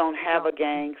don't have a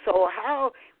gang. So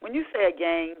when you say a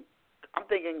gang, I'm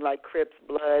thinking like Crips,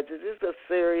 Bloods. Is this a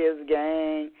serious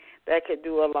gang that could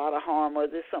do a lot of harm, or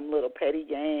is this some little petty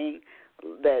gang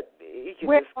that he can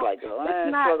just shrug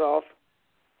off?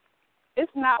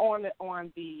 It's not on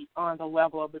the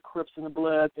level of the Crips and the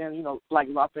Bloods and like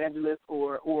Los Angeles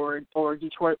or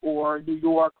Detroit or New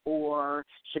York or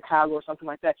Chicago or something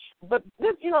like that. But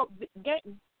this, young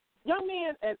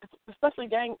men, and especially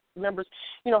gang members,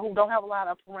 who don't have a lot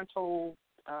of parental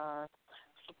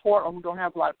support or who don't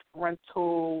have a lot of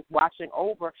parental watching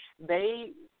over,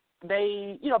 there's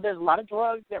a lot of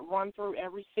drugs that run through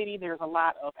every city. There's a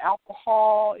lot of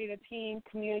alcohol in the teen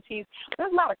communities.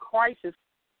 There's a lot of crisis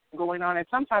going on, and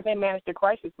sometimes they manage the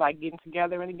crisis by getting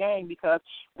together in a gang because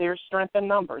there's strength in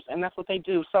numbers, and that's what they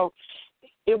do. So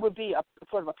it would be a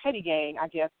sort of a petty gang, I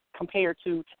guess, compared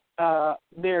to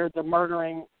the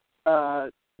murdering,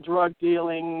 drug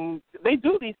dealing. They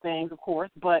do these things, of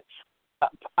course, but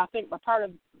I think a part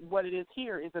of what it is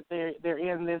here is that they're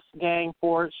in this gang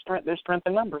for strength. There's strength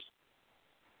in numbers,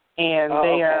 and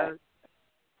they are,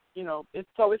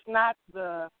 it's not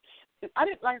the. I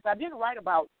didn't write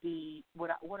about what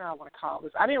do I want to call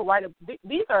this? I didn't write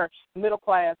these are middle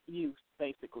class youth,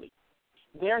 basically.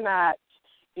 They're not,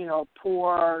 the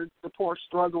poor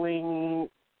struggling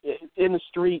in the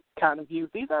street kind of youth.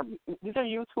 These are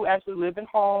youth who actually live in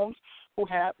homes, who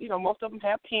have, most of them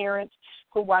have parents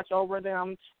who watch over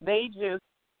them. The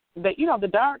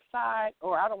dark side,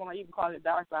 or I don't want to even call it the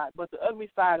dark side, but the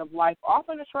ugly side of life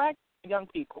often attracts young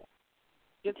people.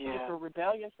 It's a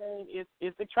rebellion thing.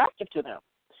 It's attractive to them,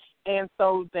 and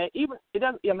so that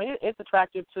it's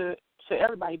attractive to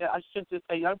everybody. I should just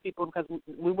say young people, because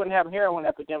we wouldn't have a heroin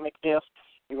epidemic if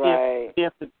the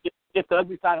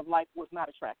ugly side of life was not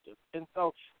attractive. And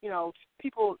so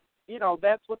people,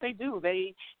 that's what they do.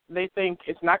 They think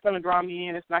it's not going to draw me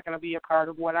in. It's not going to be a part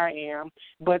of what I am.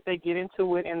 But they get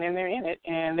into it, and then they're in it,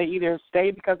 and they either stay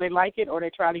because they like it, or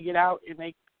they try to get out, and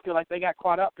they feel like they got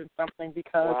caught up in something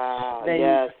because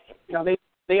they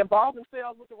involved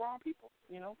themselves with the wrong people,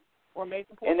 or made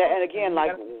some poor and again,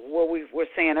 like what we were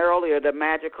saying earlier, the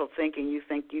magical thinking. You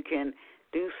think you can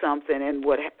do something, and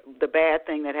the bad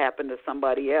thing that happened to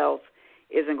somebody else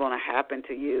isn't going to happen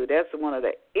to you. That's one of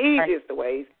the easiest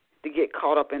ways to get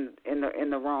caught up in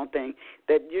the wrong thing.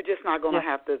 That you're just not going to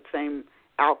have the same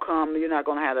outcome. You're not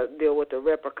going to have to deal with the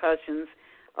repercussions.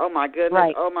 Oh my goodness!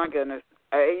 Right. Oh my goodness!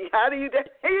 How do you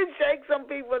shake some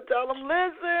people and tell them,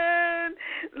 listen?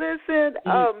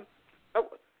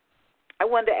 I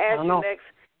wanted to ask you next.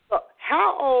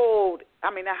 How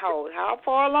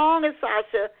far along is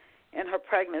Sasha in her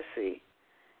pregnancy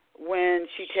when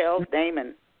she tells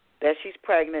Damon that she's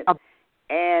pregnant?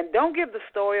 And don't give the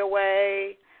story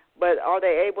away, but are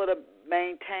they able to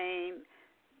maintain?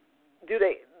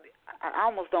 I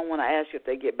almost don't want to ask you if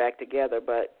they get back together,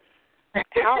 but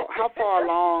how far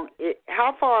along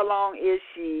is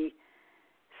she?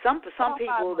 Some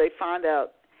people, they find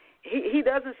out he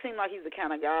doesn't seem like he's the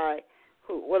kind of guy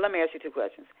who. Well, let me ask you two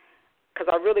questions, because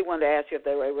I really wanted to ask you if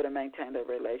they were able to maintain their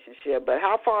relationship. But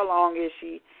how far along is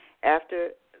she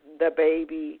after the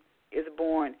baby is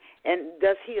born, and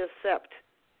does he accept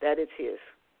that it's his?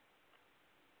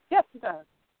 Yes, he does.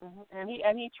 And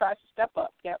he tries to step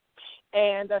up. Yep.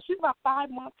 And she's about 5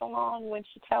 months along when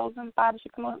she tells him, 5 or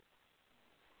 6 months,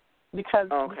 because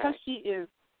she is,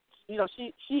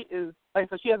 she is, like I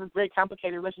said, she has a very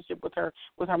complicated relationship with her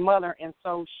mother, and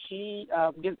so she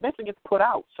basically gets put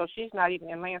out. So she's not even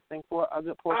in Lansing for a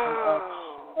good portion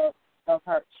of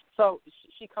her. So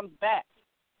she comes back,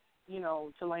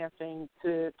 to Lansing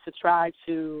to try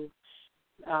to,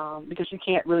 because she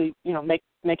can't really,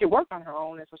 make it work on her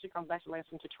own, and so she comes back to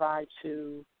Lansing to try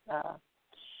to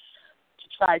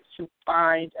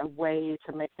find a way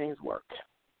to make things work.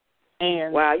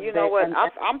 And wow, you know what?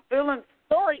 I'm feeling.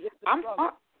 Story is the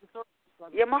struggle.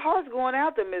 Yeah, my heart's going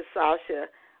out to Miss Sasha.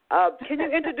 Can you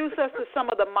introduce us to some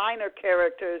of the minor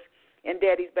characters in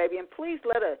Daddy's Baby, and please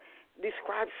let her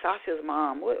describe Sasha's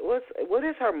mom. What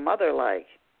is her mother like?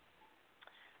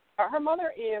 Her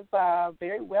mother is a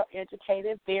very well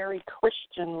educated, very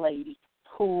Christian lady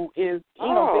who is,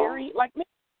 very like me.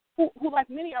 Who, like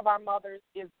many of our mothers,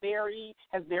 has very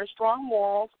strong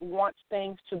morals, wants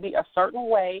things to be a certain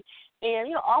way.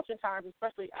 And, oftentimes,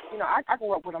 especially, I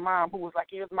grew up with a mom who was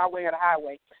like, it was my way or the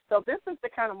highway. So this is the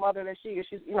kind of mother that she is.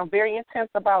 She's, very intense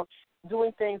about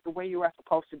doing things the way you are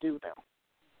supposed to do them.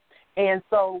 And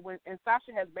so and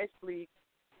Sasha has basically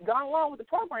gone along with the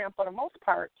program for the most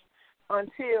part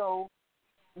until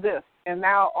this. And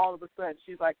now all of a sudden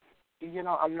she's like,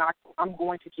 I'm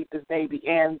going to keep this baby.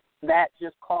 And that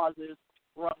just causes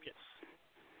ruckus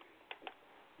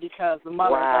because the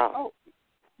mother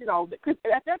is like,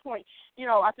 at that point,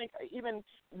 I think even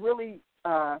really,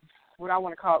 what I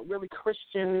want to call it, really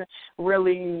Christian,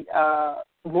 really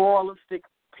moralistic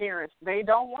parents, they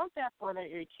don't want that for their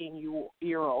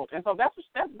 18-year-old. And so that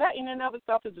in and of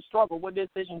itself is a struggle. What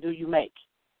decision do you make?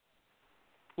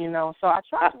 So I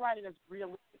try to write it as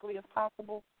realistically as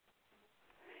possible.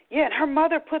 Yeah, and her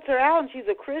mother puts her out, and she's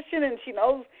a Christian, and she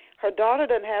knows her daughter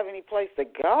doesn't have any place to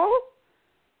go.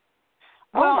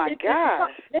 Well, my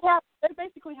gosh. They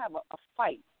basically have a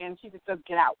fight, and she just says,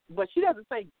 get out. But she doesn't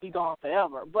say be gone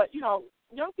forever. But, young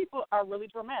people are really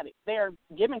dramatic. They are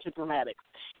given to dramatics.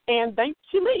 And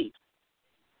she leaves.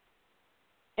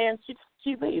 And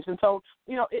she leaves. And so,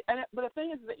 but the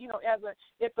thing is that,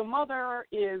 if the mother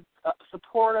is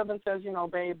supportive and says,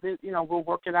 babe, we'll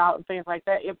work it out and things like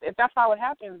that, if that's how it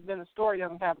happens, then the story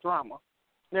doesn't have drama.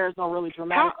 There's no really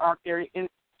dramatic arc there. And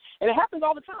it happens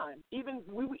all the time. Even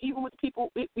with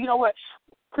people, you know what?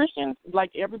 Christians,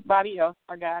 like everybody else,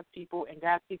 are God's people, and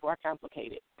God's people are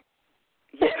complicated.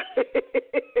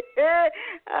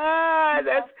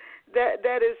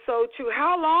 That is so true.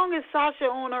 How long is Sasha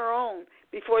on her own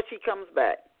before she comes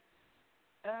back?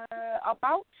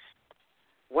 About.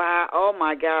 Wow! Oh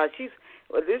my gosh!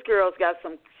 This girl's got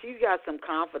some. She's got some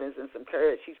confidence and some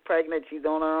courage. She's pregnant. She's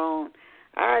on her own.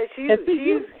 All right.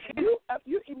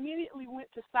 You immediately went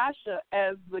to Sasha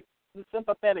as the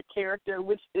sympathetic character,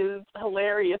 which is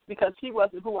hilarious because she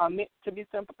wasn't who I meant to be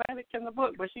sympathetic in the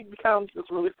book, but she becomes this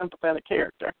really sympathetic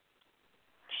character.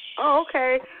 Oh,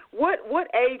 okay. What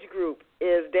age group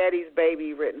is Daddy's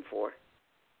Baby written for?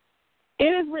 It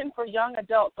is written for young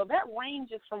adults, so that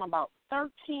ranges from about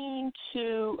 13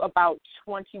 to about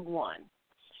 21.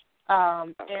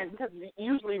 And because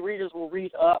usually readers will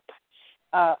read up.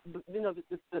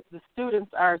 The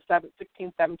students are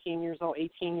 16, 17 years old,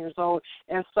 18 years old,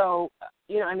 and so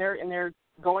and they're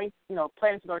going,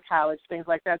 planning to go to college, things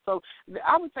like that. So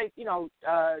I would say,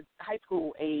 high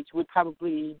school age would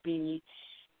probably be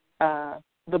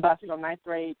the best, 9th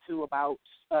grade to about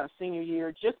senior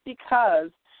year, just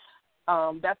because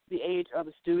that's the age of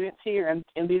the students here, and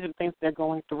these are the things they're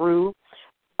going through.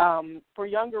 For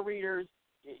younger readers,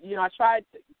 I tried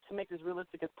to make it as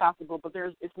realistic as possible, but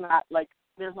there's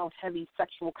no heavy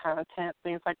sexual content,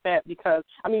 things like that, because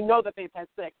know that they've had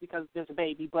sex because there's a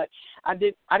baby, but I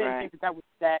didn't think that was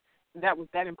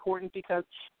that important, because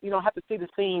you don't have to see the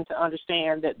scene to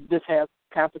understand that this has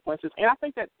consequences. And I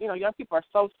think that young people are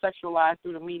so sexualized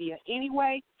through the media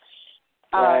anyway,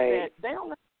 that they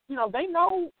don't. They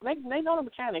know the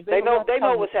mechanics. They know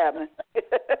what's happening.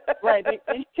 Right.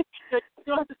 You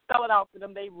don't have to spell it out for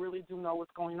them. They really do know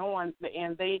what's going on,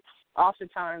 and they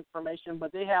oftentimes information,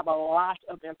 but they have a lot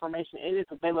of information. It is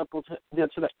available to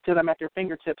them at their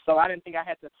fingertips. So I didn't think I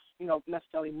had to,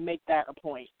 necessarily make that a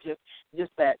point. Just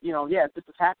that, yes, this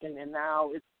has happened, and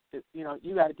now it's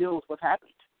you got to deal with what's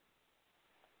happened.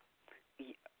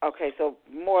 Okay, so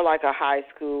more like a high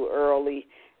school, early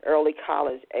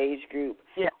college age group.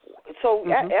 Yeah. So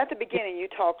at the beginning, you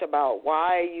talked about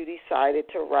why you decided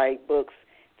to write books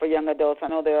for young adults. I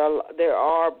know there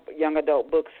are young adult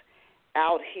books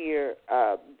out here.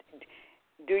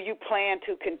 Do you plan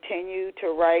to continue to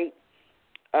write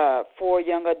for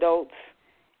young adults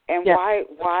And yes.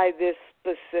 why this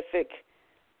specific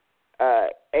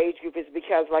age group? Is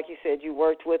because, like you said, you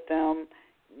worked with them,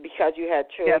 because you had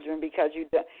children, yes. Because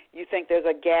you think there's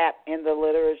a gap in the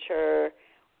literature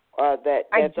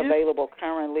that's available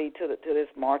currently to this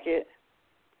market?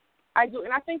 I do,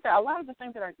 and I think that a lot of the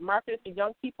things that are marketed to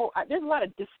young people, there's a lot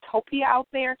of dystopia out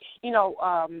there. You know,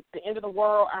 the end of the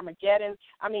world, Armageddon.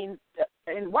 I mean,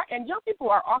 and young people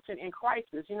are often in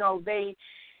crisis. You know, they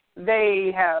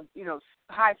have, you know,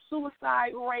 high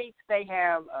suicide rates. They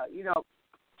have, you know,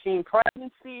 teen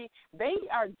pregnancy. They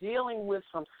are dealing with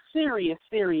some serious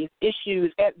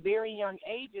issues at very young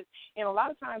ages, and a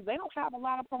lot of times they don't have a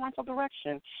lot of parental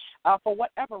direction for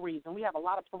whatever reason. We have a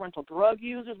lot of parental drug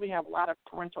users. We have a lot of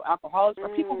parental alcoholics, or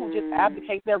people who just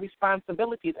abdicate their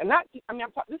responsibilities. And this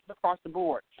is across the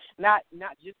board, not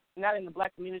in the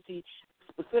black community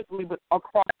specifically, but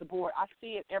across the board. I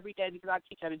see it every day because I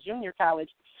teach at a junior college,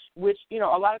 which, you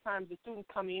know, a lot of times the students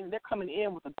they're coming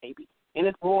in with a baby. And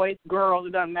it's boys, girls,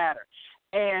 it doesn't matter.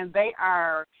 And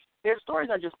their stories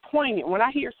are just poignant. When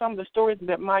I hear some of the stories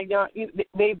that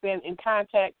they've been in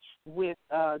contact with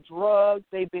drugs,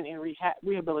 they've been in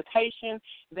rehabilitation,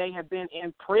 they have been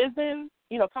in prison.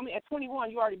 You know, coming at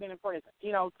 21, you already been in prison.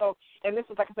 You know, so, and this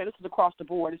is, like I said, this is across the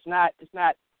board. It's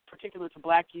not particular to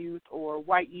black youth or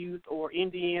white youth or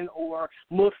Indian or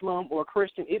Muslim or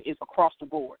Christian. It is across the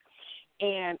board.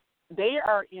 And they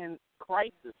are in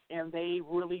crisis, and they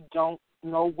really don't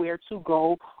know where to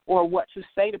go or what to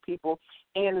say to people.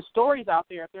 And the stories out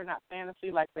there, if they're not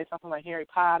fantasy, like say something like Harry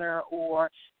Potter, or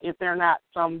if they're not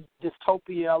some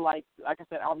dystopia, like I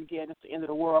said, Armageddon, it's the end of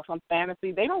the world, some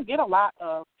fantasy, they don't get a lot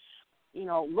of, you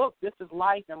know, look, this is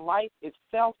life, and life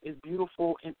itself is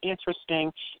beautiful and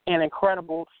interesting and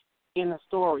incredible in the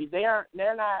story. They're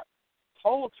not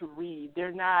told to read.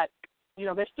 They're not, you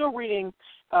know, they're still reading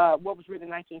what was written in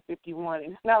 1951,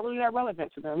 and it's not really that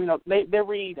relevant to them. You know, they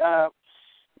read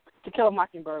To Kill a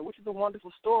Mockingbird, which is a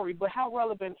wonderful story, but how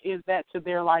relevant is that to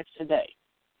their life today?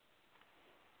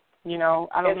 You know,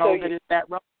 I don't know that it's that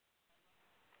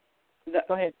relevant.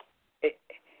 Go ahead.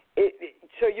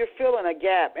 So you're filling a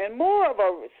gap, and more of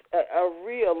a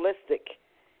realistic.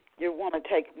 You want to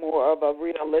take more of a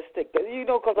realistic, you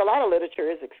know, because a lot of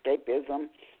literature is escapism.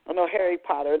 I know Harry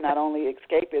Potter, not only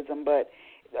escapism, but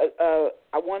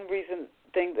one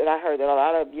thing that I heard that a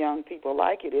lot of young people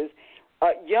like it is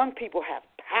young people have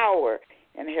power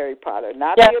in Harry Potter,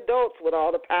 not the adults with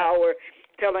all the power,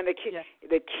 telling the kids.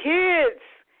 The kids,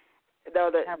 though,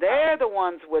 they're the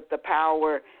ones with the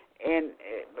power, and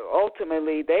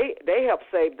ultimately they help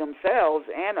save themselves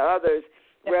and others,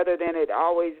 rather than it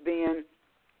always being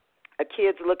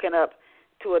kids looking up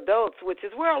to adults, which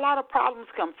is where a lot of problems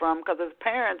come from, because as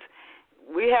parents,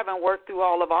 we haven't worked through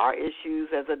all of our issues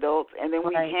as adults, and then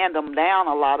we hand them down,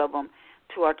 a lot of them,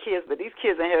 to our kids. But these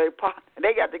kids in Harry Potter,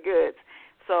 they got the goods.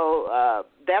 So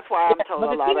that's why I'm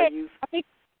told a lot of youth. I think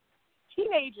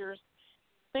teenagers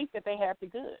think that they have the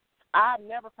goods. I've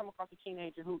never come across a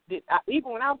teenager who did.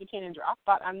 Even when I was a teenager, I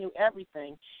thought I knew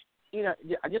everything. You know,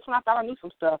 just when I thought I knew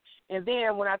some stuff. And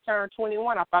then when I turned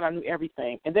 21, I thought I knew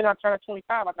everything. And then I turned 25,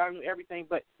 I thought I knew everything.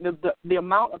 But the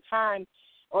amount of time,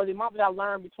 or the amount that I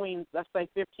learned between, let's say,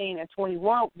 15 and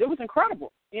 21, it was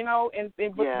incredible. You know,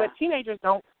 but teenagers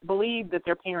don't believe that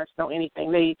their parents know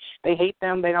anything. They hate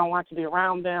them. They don't want to be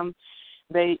around them.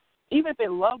 Even if they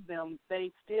love them,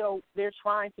 they're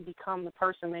trying to become the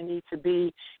person they need to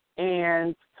be.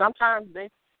 And sometimes they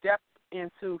step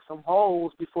into some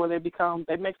holes before they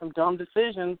make some dumb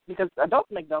decisions, because adults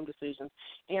make dumb decisions.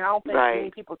 And I don't think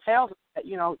many people tell them that,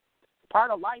 you know, part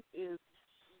of life is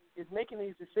making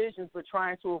these decisions, but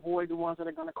trying to avoid the ones that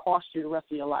are going to cost you the rest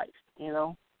of your life, you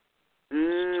know.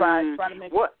 Try to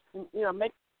make, you know,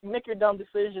 make your dumb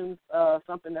decisions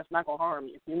something that's not going to harm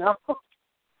you, you know.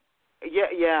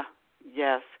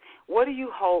 Yes. What do you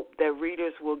hope that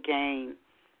readers will gain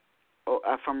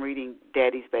from reading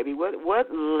Daddy's Baby? What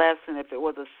lesson, if it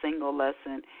was a single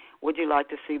lesson, would you like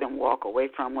to see them walk away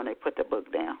from when they put the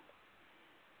book down?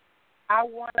 I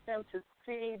want them to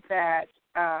see that,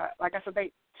 like I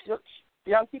said,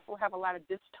 young people have a lot of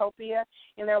dystopia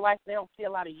in their life. They don't see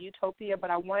a lot of utopia, but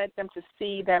I wanted them to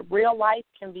see that real life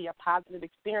can be a positive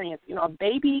experience. You know, a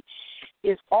baby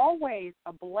is always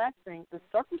a blessing. The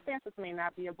circumstances may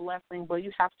not be a blessing, but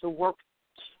you have to work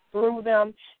through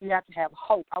them. You have to have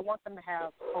hope. I want them to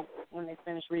have hope when they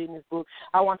finish reading this book.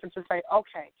 I want them to say,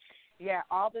 okay, yeah,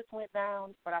 all this went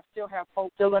down, but I still have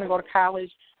hope. Still going to go to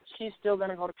college. She's still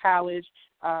going to go to college.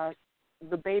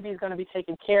 The baby is going to be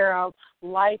taken care of.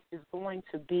 Life is going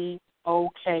to be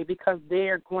okay, because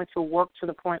they're going to work to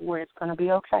the point where it's going to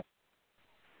be okay.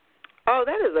 Oh,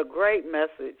 that is a great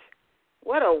message.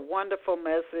 What a wonderful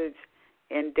message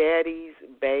in Daddy's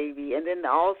Baby. And then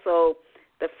also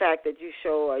the fact that you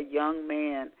show a young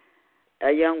man,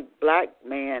 a young black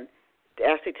man,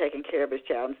 actually taking care of his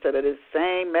child instead of this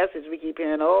same message we keep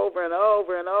hearing over and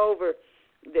over and over.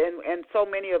 And so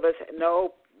many of us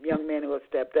know young men who have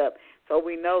stepped up. So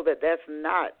we know that that's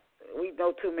not, we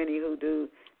know too many who do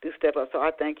step up. So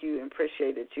I thank you and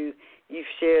appreciate that you've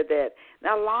shared that.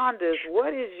 Now, Landis,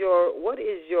 what is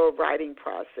your writing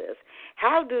process?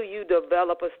 How do you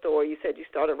develop a story? You said you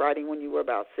started writing when you were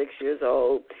about 6 years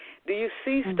old. Do you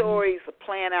see stories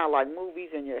playing out like movies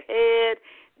in your head?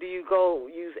 Do you go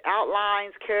use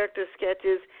outlines, character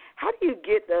sketches? How do you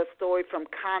get the story from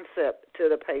concept to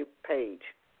the page?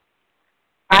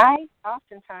 I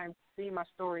oftentimes see my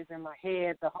stories in my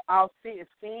head. I'll see a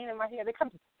scene in my head. They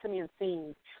come to me in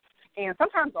scenes. And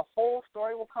sometimes the whole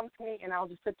story will come to me, and I'll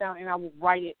just sit down and I will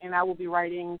write it. And I will be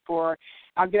writing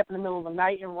I'll get up in the middle of the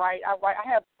night and write.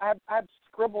 I have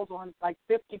scribbles on like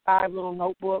 55 little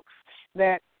notebooks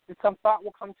that some thought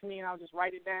will come to me, and I'll just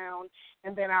write it down,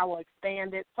 and then I will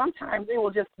expand it. Sometimes it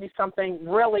will just be something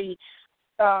really,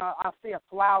 I'll see a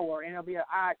flower, and it'll be an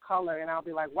odd color, and I'll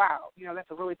be like, wow, that's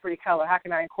a really pretty color. How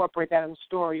can I incorporate that in the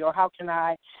story? Or how can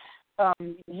I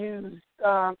use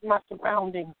my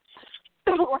surroundings?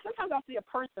 Or sometimes I'll see a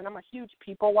person. I'm a huge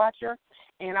people watcher,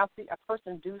 and I'll see a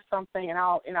person do something, and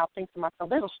I'll think to myself,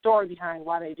 there's a story behind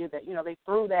why they did that. They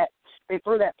threw that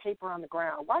paper on the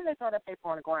ground. Why did they throw that paper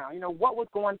on the ground? What was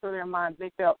going through their minds?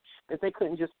 They felt that they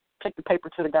couldn't just take the paper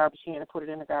to the garbage can and put it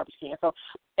in the garbage can. So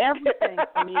everything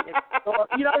for me is,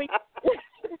 you know what I mean?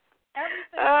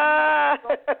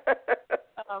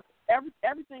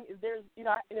 Everything is there's, and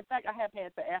in fact, I have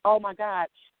had to ask, oh my God,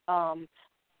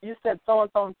 you said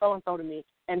so-and-so and so-and-so to me,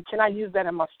 and can I use that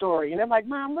in my story? And they're like,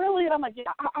 Mom, really? And I'm like, yeah,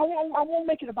 I won't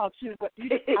make it about you, but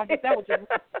I guess that was just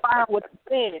fine what you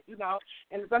said,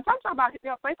 And sometimes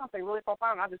they'll say something really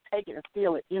profound, and I'll just take it and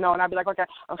steal it, and I'll be like, okay,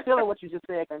 I'm stealing what you just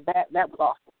said, because that was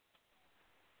awesome.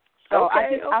 So okay. I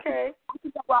think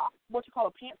what you call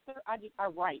a pantser. I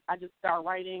write. I just start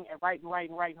writing and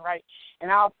write.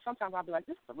 And sometimes I'll be like,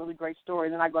 this is a really great story.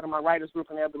 And then I go to my writers group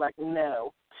and they'll be like,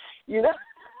 no,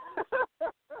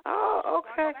 Oh,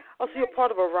 okay. Oh, so you're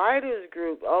part of a writers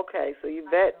group. Okay, so you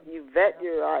vet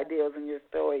your ideas and your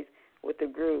stories with the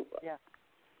group.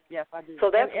 Yes, I do. So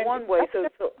that's one way. So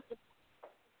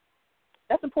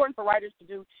that's important for writers to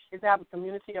do, is to have a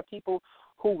community of people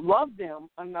who love them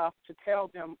enough to tell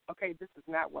them, okay, this is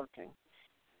not working,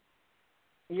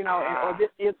 or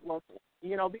this is working,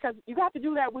 because you have to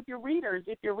do that with your readers.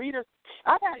 If your readers,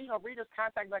 I've had, readers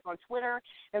contact like on Twitter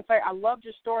and say, I loved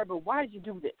your story, but why did you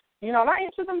do this? And I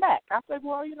answer them back. I say,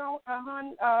 well,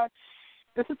 hon,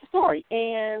 this is the story,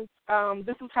 and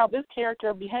this is how this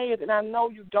character behaves, and I know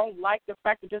you don't like the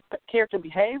fact that this character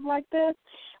behaves like this,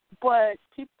 but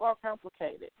people are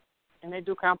complicated, and they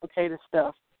do complicated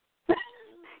stuff.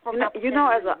 As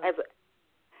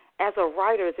a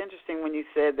writer, it's interesting when you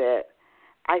said that.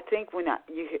 I think when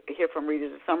you hear from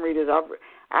readers, some readers,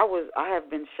 I have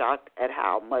been shocked at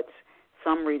how much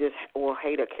some readers will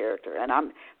hate a character,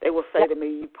 and they will say to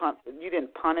me, "You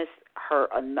didn't punish her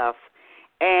enough."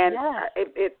 And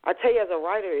I tell you, as a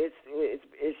writer,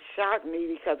 it shocked me,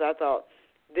 because I thought,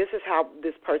 this is how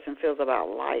this person feels about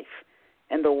life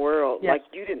and the world. Yes.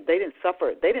 Like they didn't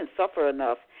suffer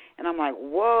enough. And I'm like,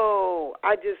 whoa!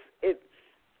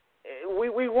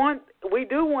 We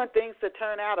do want things to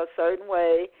turn out a certain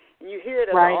way, and you hear it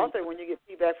as an author when you get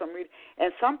feedback from readers.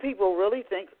 And some people really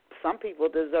think some people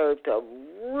deserve to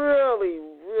really,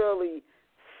 really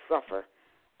suffer.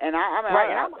 And I'm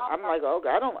like, oh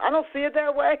God, I don't see it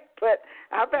that way. But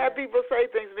I've had people say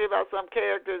things to me about some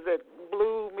characters that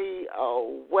blew me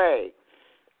away.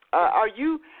 Are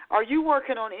you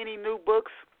working on any new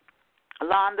books,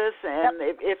 Landis? And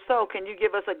if so, can you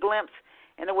give us a glimpse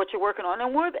into what you're working on?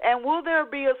 And will there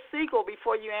be a sequel?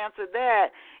 Before you answer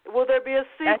that, will there be a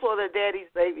sequel to Daddy's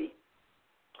Baby?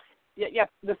 Yes.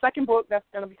 The second book that's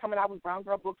going to be coming out with Brown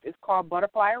Girl Books is called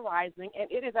Butterfly Arising,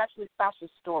 and it is actually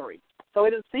Sasha's story. So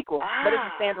it is a sequel, but it's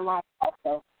a standalone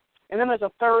also. And then there's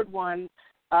a third one,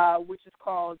 which is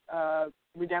called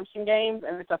Redemption Games,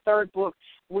 and it's a third book,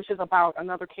 which is about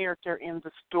another character in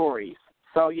the stories.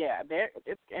 So yeah,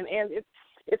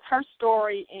 it's her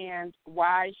story and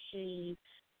why she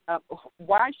does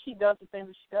the things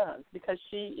that she does, because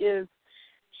she is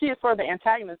sort of the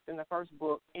antagonist in the first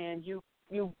book, and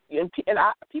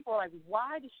people are like,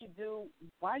 why does she do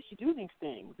these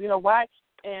things? Why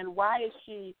is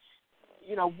she,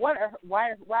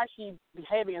 why is she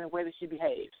behaving in the way that she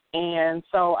behaves? And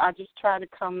so I just try to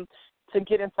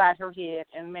get inside her head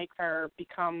and make her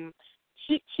become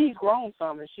she's grown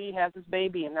some, and she has this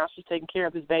baby, and now she's taking care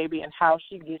of this baby, and how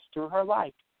she gets through her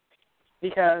life.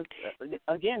 Because,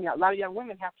 again, a lot of young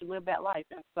women have to live that life.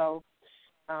 And so,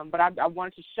 but I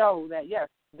wanted to show that, yes,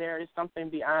 there is something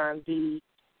beyond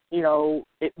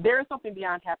there is something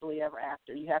beyond happily ever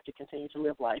after. You have to continue to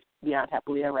live life beyond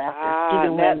happily ever after.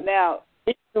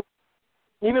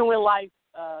 Even when life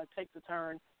takes a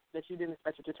turn that you didn't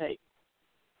expect it to take.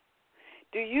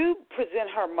 Do you present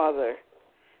her mother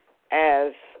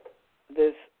as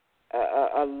this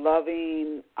a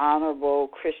loving, honorable,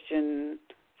 Christian,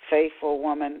 faithful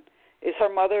woman? Is her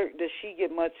mother? Is she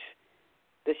in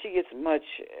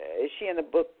the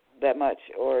book that much,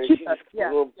 or is she does, just a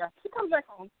little? Yeah. She comes back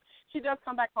home. She does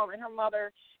come back home, and her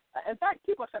mother. In fact,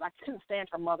 people said I couldn't stand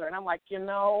her mother, and I'm like,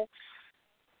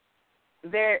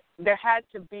 there had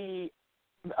to be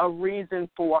a reason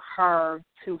for her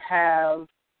to have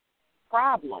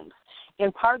problems.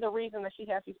 And part of the reason that she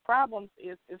has these problems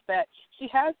is that she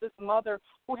has this mother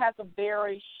who has a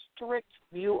very strict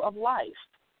view of life.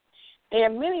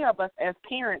 And many of us as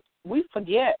parents, we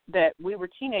forget that we were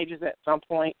teenagers at some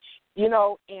point,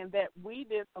 and that we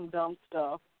did some dumb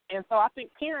stuff. And so I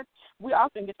think parents, we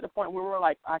often get to the point where we're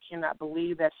like, I cannot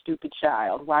believe that stupid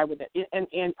child. Why would that? And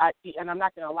I'm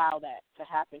not going to allow that to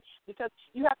happen, because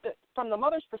you have to, from the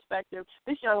mother's perspective,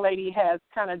 this young lady has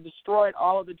kind of destroyed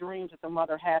all of the dreams that the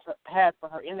mother had for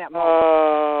her in that moment.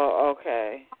 Oh,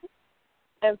 okay.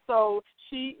 And so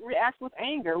she reacts with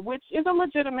anger, which is a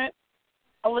legitimate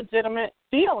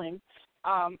feeling.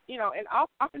 And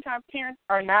oftentimes parents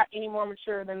are not any more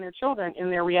mature than their children in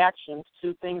their reactions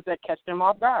to things that catch them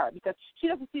off guard, because she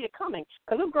doesn't see it coming.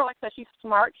 Because this girl, like I said, she's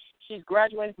smart. She's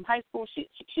graduating from high school.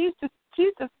 She's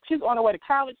on her way to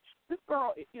college. This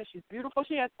girl, she's beautiful.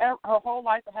 She has her whole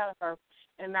life ahead of her,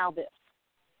 and now this.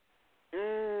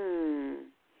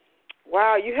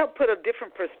 Wow, you have put a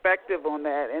different perspective on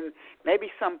that, and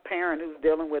maybe some parent who's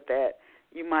dealing with that,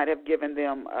 you might have given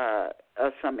them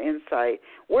some insight.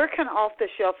 Where can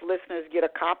off-the-shelf listeners get a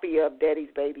copy of Daddy's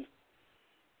Baby?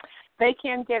 They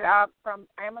can get from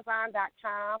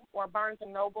Amazon.com or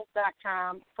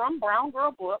BarnesandNobles.com, from Brown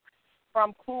Girl Books,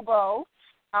 from Kubo.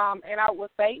 And I will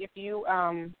say, if you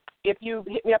hit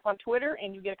me up on Twitter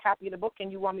and you get a copy of the book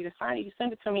and you want me to sign it, you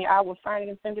send it to me. I will sign it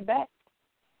and send it back.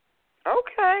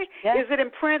 Okay. Yes. Is it in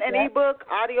print, an ebook,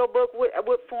 audiobook?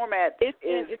 What format?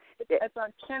 It's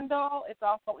on Kindle. It's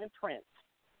also in print.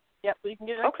 Yep, so you can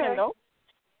get it on Kindle.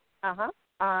 So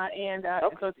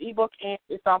it's ebook and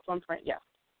it's also in print, yes.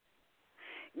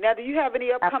 Now, do you have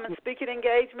any upcoming speaking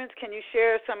engagements? Can you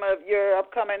share some of your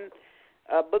upcoming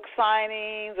book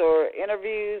signings or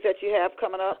interviews that you have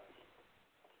coming up?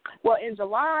 Well, in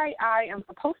July, I am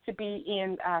supposed to be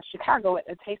in Chicago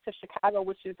at Tate of Chicago,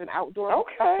 which is an outdoor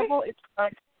festival. It's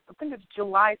I think it's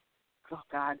July. Oh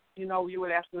God, you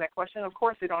would ask me that question. Of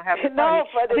course, they don't have it. No,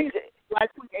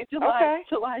 July.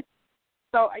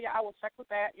 So I will check with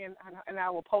that, and I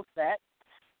will post that.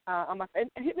 And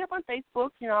hit me up on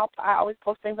Facebook. I always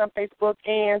post things on Facebook,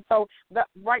 and so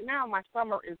right now my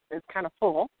summer is kind of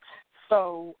full.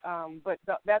 So, but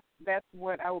that's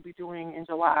what I will be doing in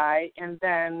July, and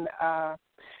then I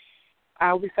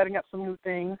will be setting up some new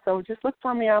things. So just look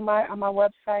for me on my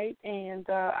website, and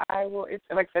I will. It's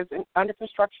like I said, it's under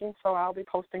construction, so I'll be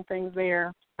posting things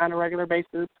there on a regular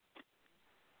basis.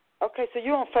 Okay, so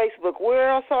you're on Facebook.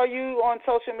 Where else are you on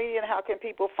social media, and how can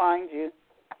people find you?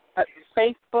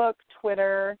 Facebook,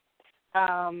 Twitter,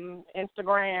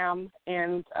 Instagram,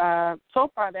 and so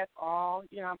far that's all.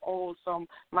 I'm old, so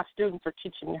my students are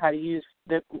teaching me how to use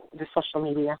the social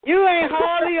media. You ain't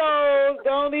hardly old.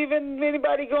 Don't even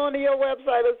anybody go onto your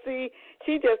website or see.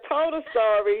 She just told a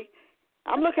story.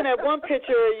 I'm looking at one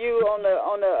picture of you on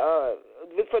the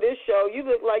for this show. You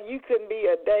look like you couldn't be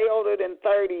a day older than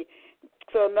 30.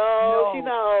 So no, she's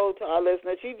not old to our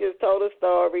listeners. She just told a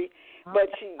story. But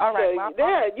you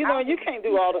can't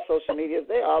do all the social medias.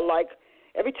 They are like,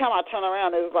 every time I turn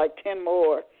around, there's like 10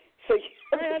 more. So you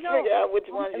have to figure out which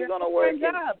ones you're going to work in.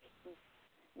 Yeah,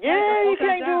 you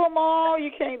can't do them all.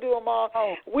 You can't do them all.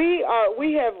 Oh. We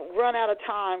have run out of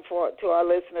time to our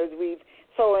listeners. We've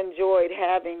so enjoyed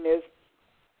having this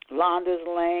Landis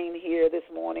Lain here this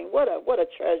morning. What a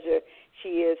treasure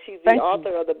she is. She's the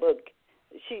author of the book.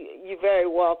 You're very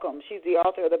welcome. She's the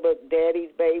author of the book,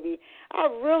 Daddy's Baby. I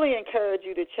really encourage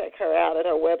you to check her out at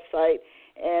her website,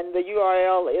 and the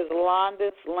URL is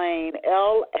Landis Lain,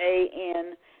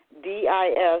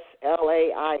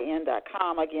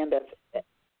 LandisLain.com. Again, that's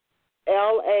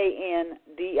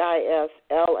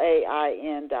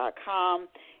LandisLain.com.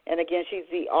 And again, she's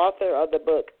the author of the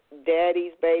book,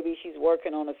 Daddy's Baby. She's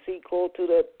working on a sequel to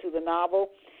the novel.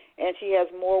 and she has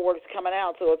more works coming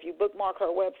out. So if you bookmark her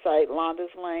website,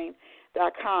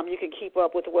 LandisLain.com, you can keep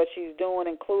up with what she's doing,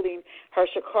 including her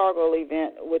Chicago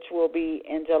event, which will be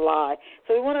in July.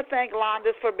 So we want to thank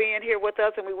Landis for being here with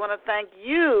us, and we want to thank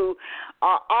you,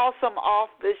 our awesome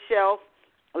off-the-shelf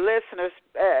listeners,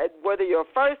 whether you're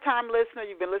a first-time listener,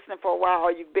 you've been listening for a while,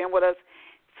 or you've been with us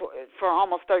for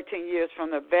almost 13 years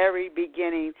from the very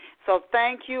beginning. So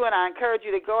thank you, and I encourage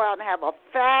you to go out and have a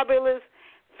fabulous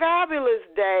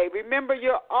day. Remember,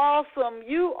 you're awesome.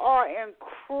 You are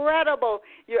incredible.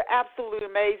 You're absolutely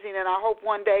amazing, and I hope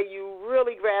one day you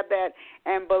really grab that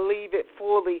and believe it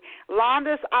fully.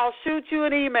 Landis, I'll shoot you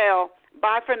an email.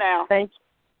 Bye for now. Thank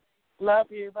you. Love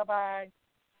you. Bye-bye.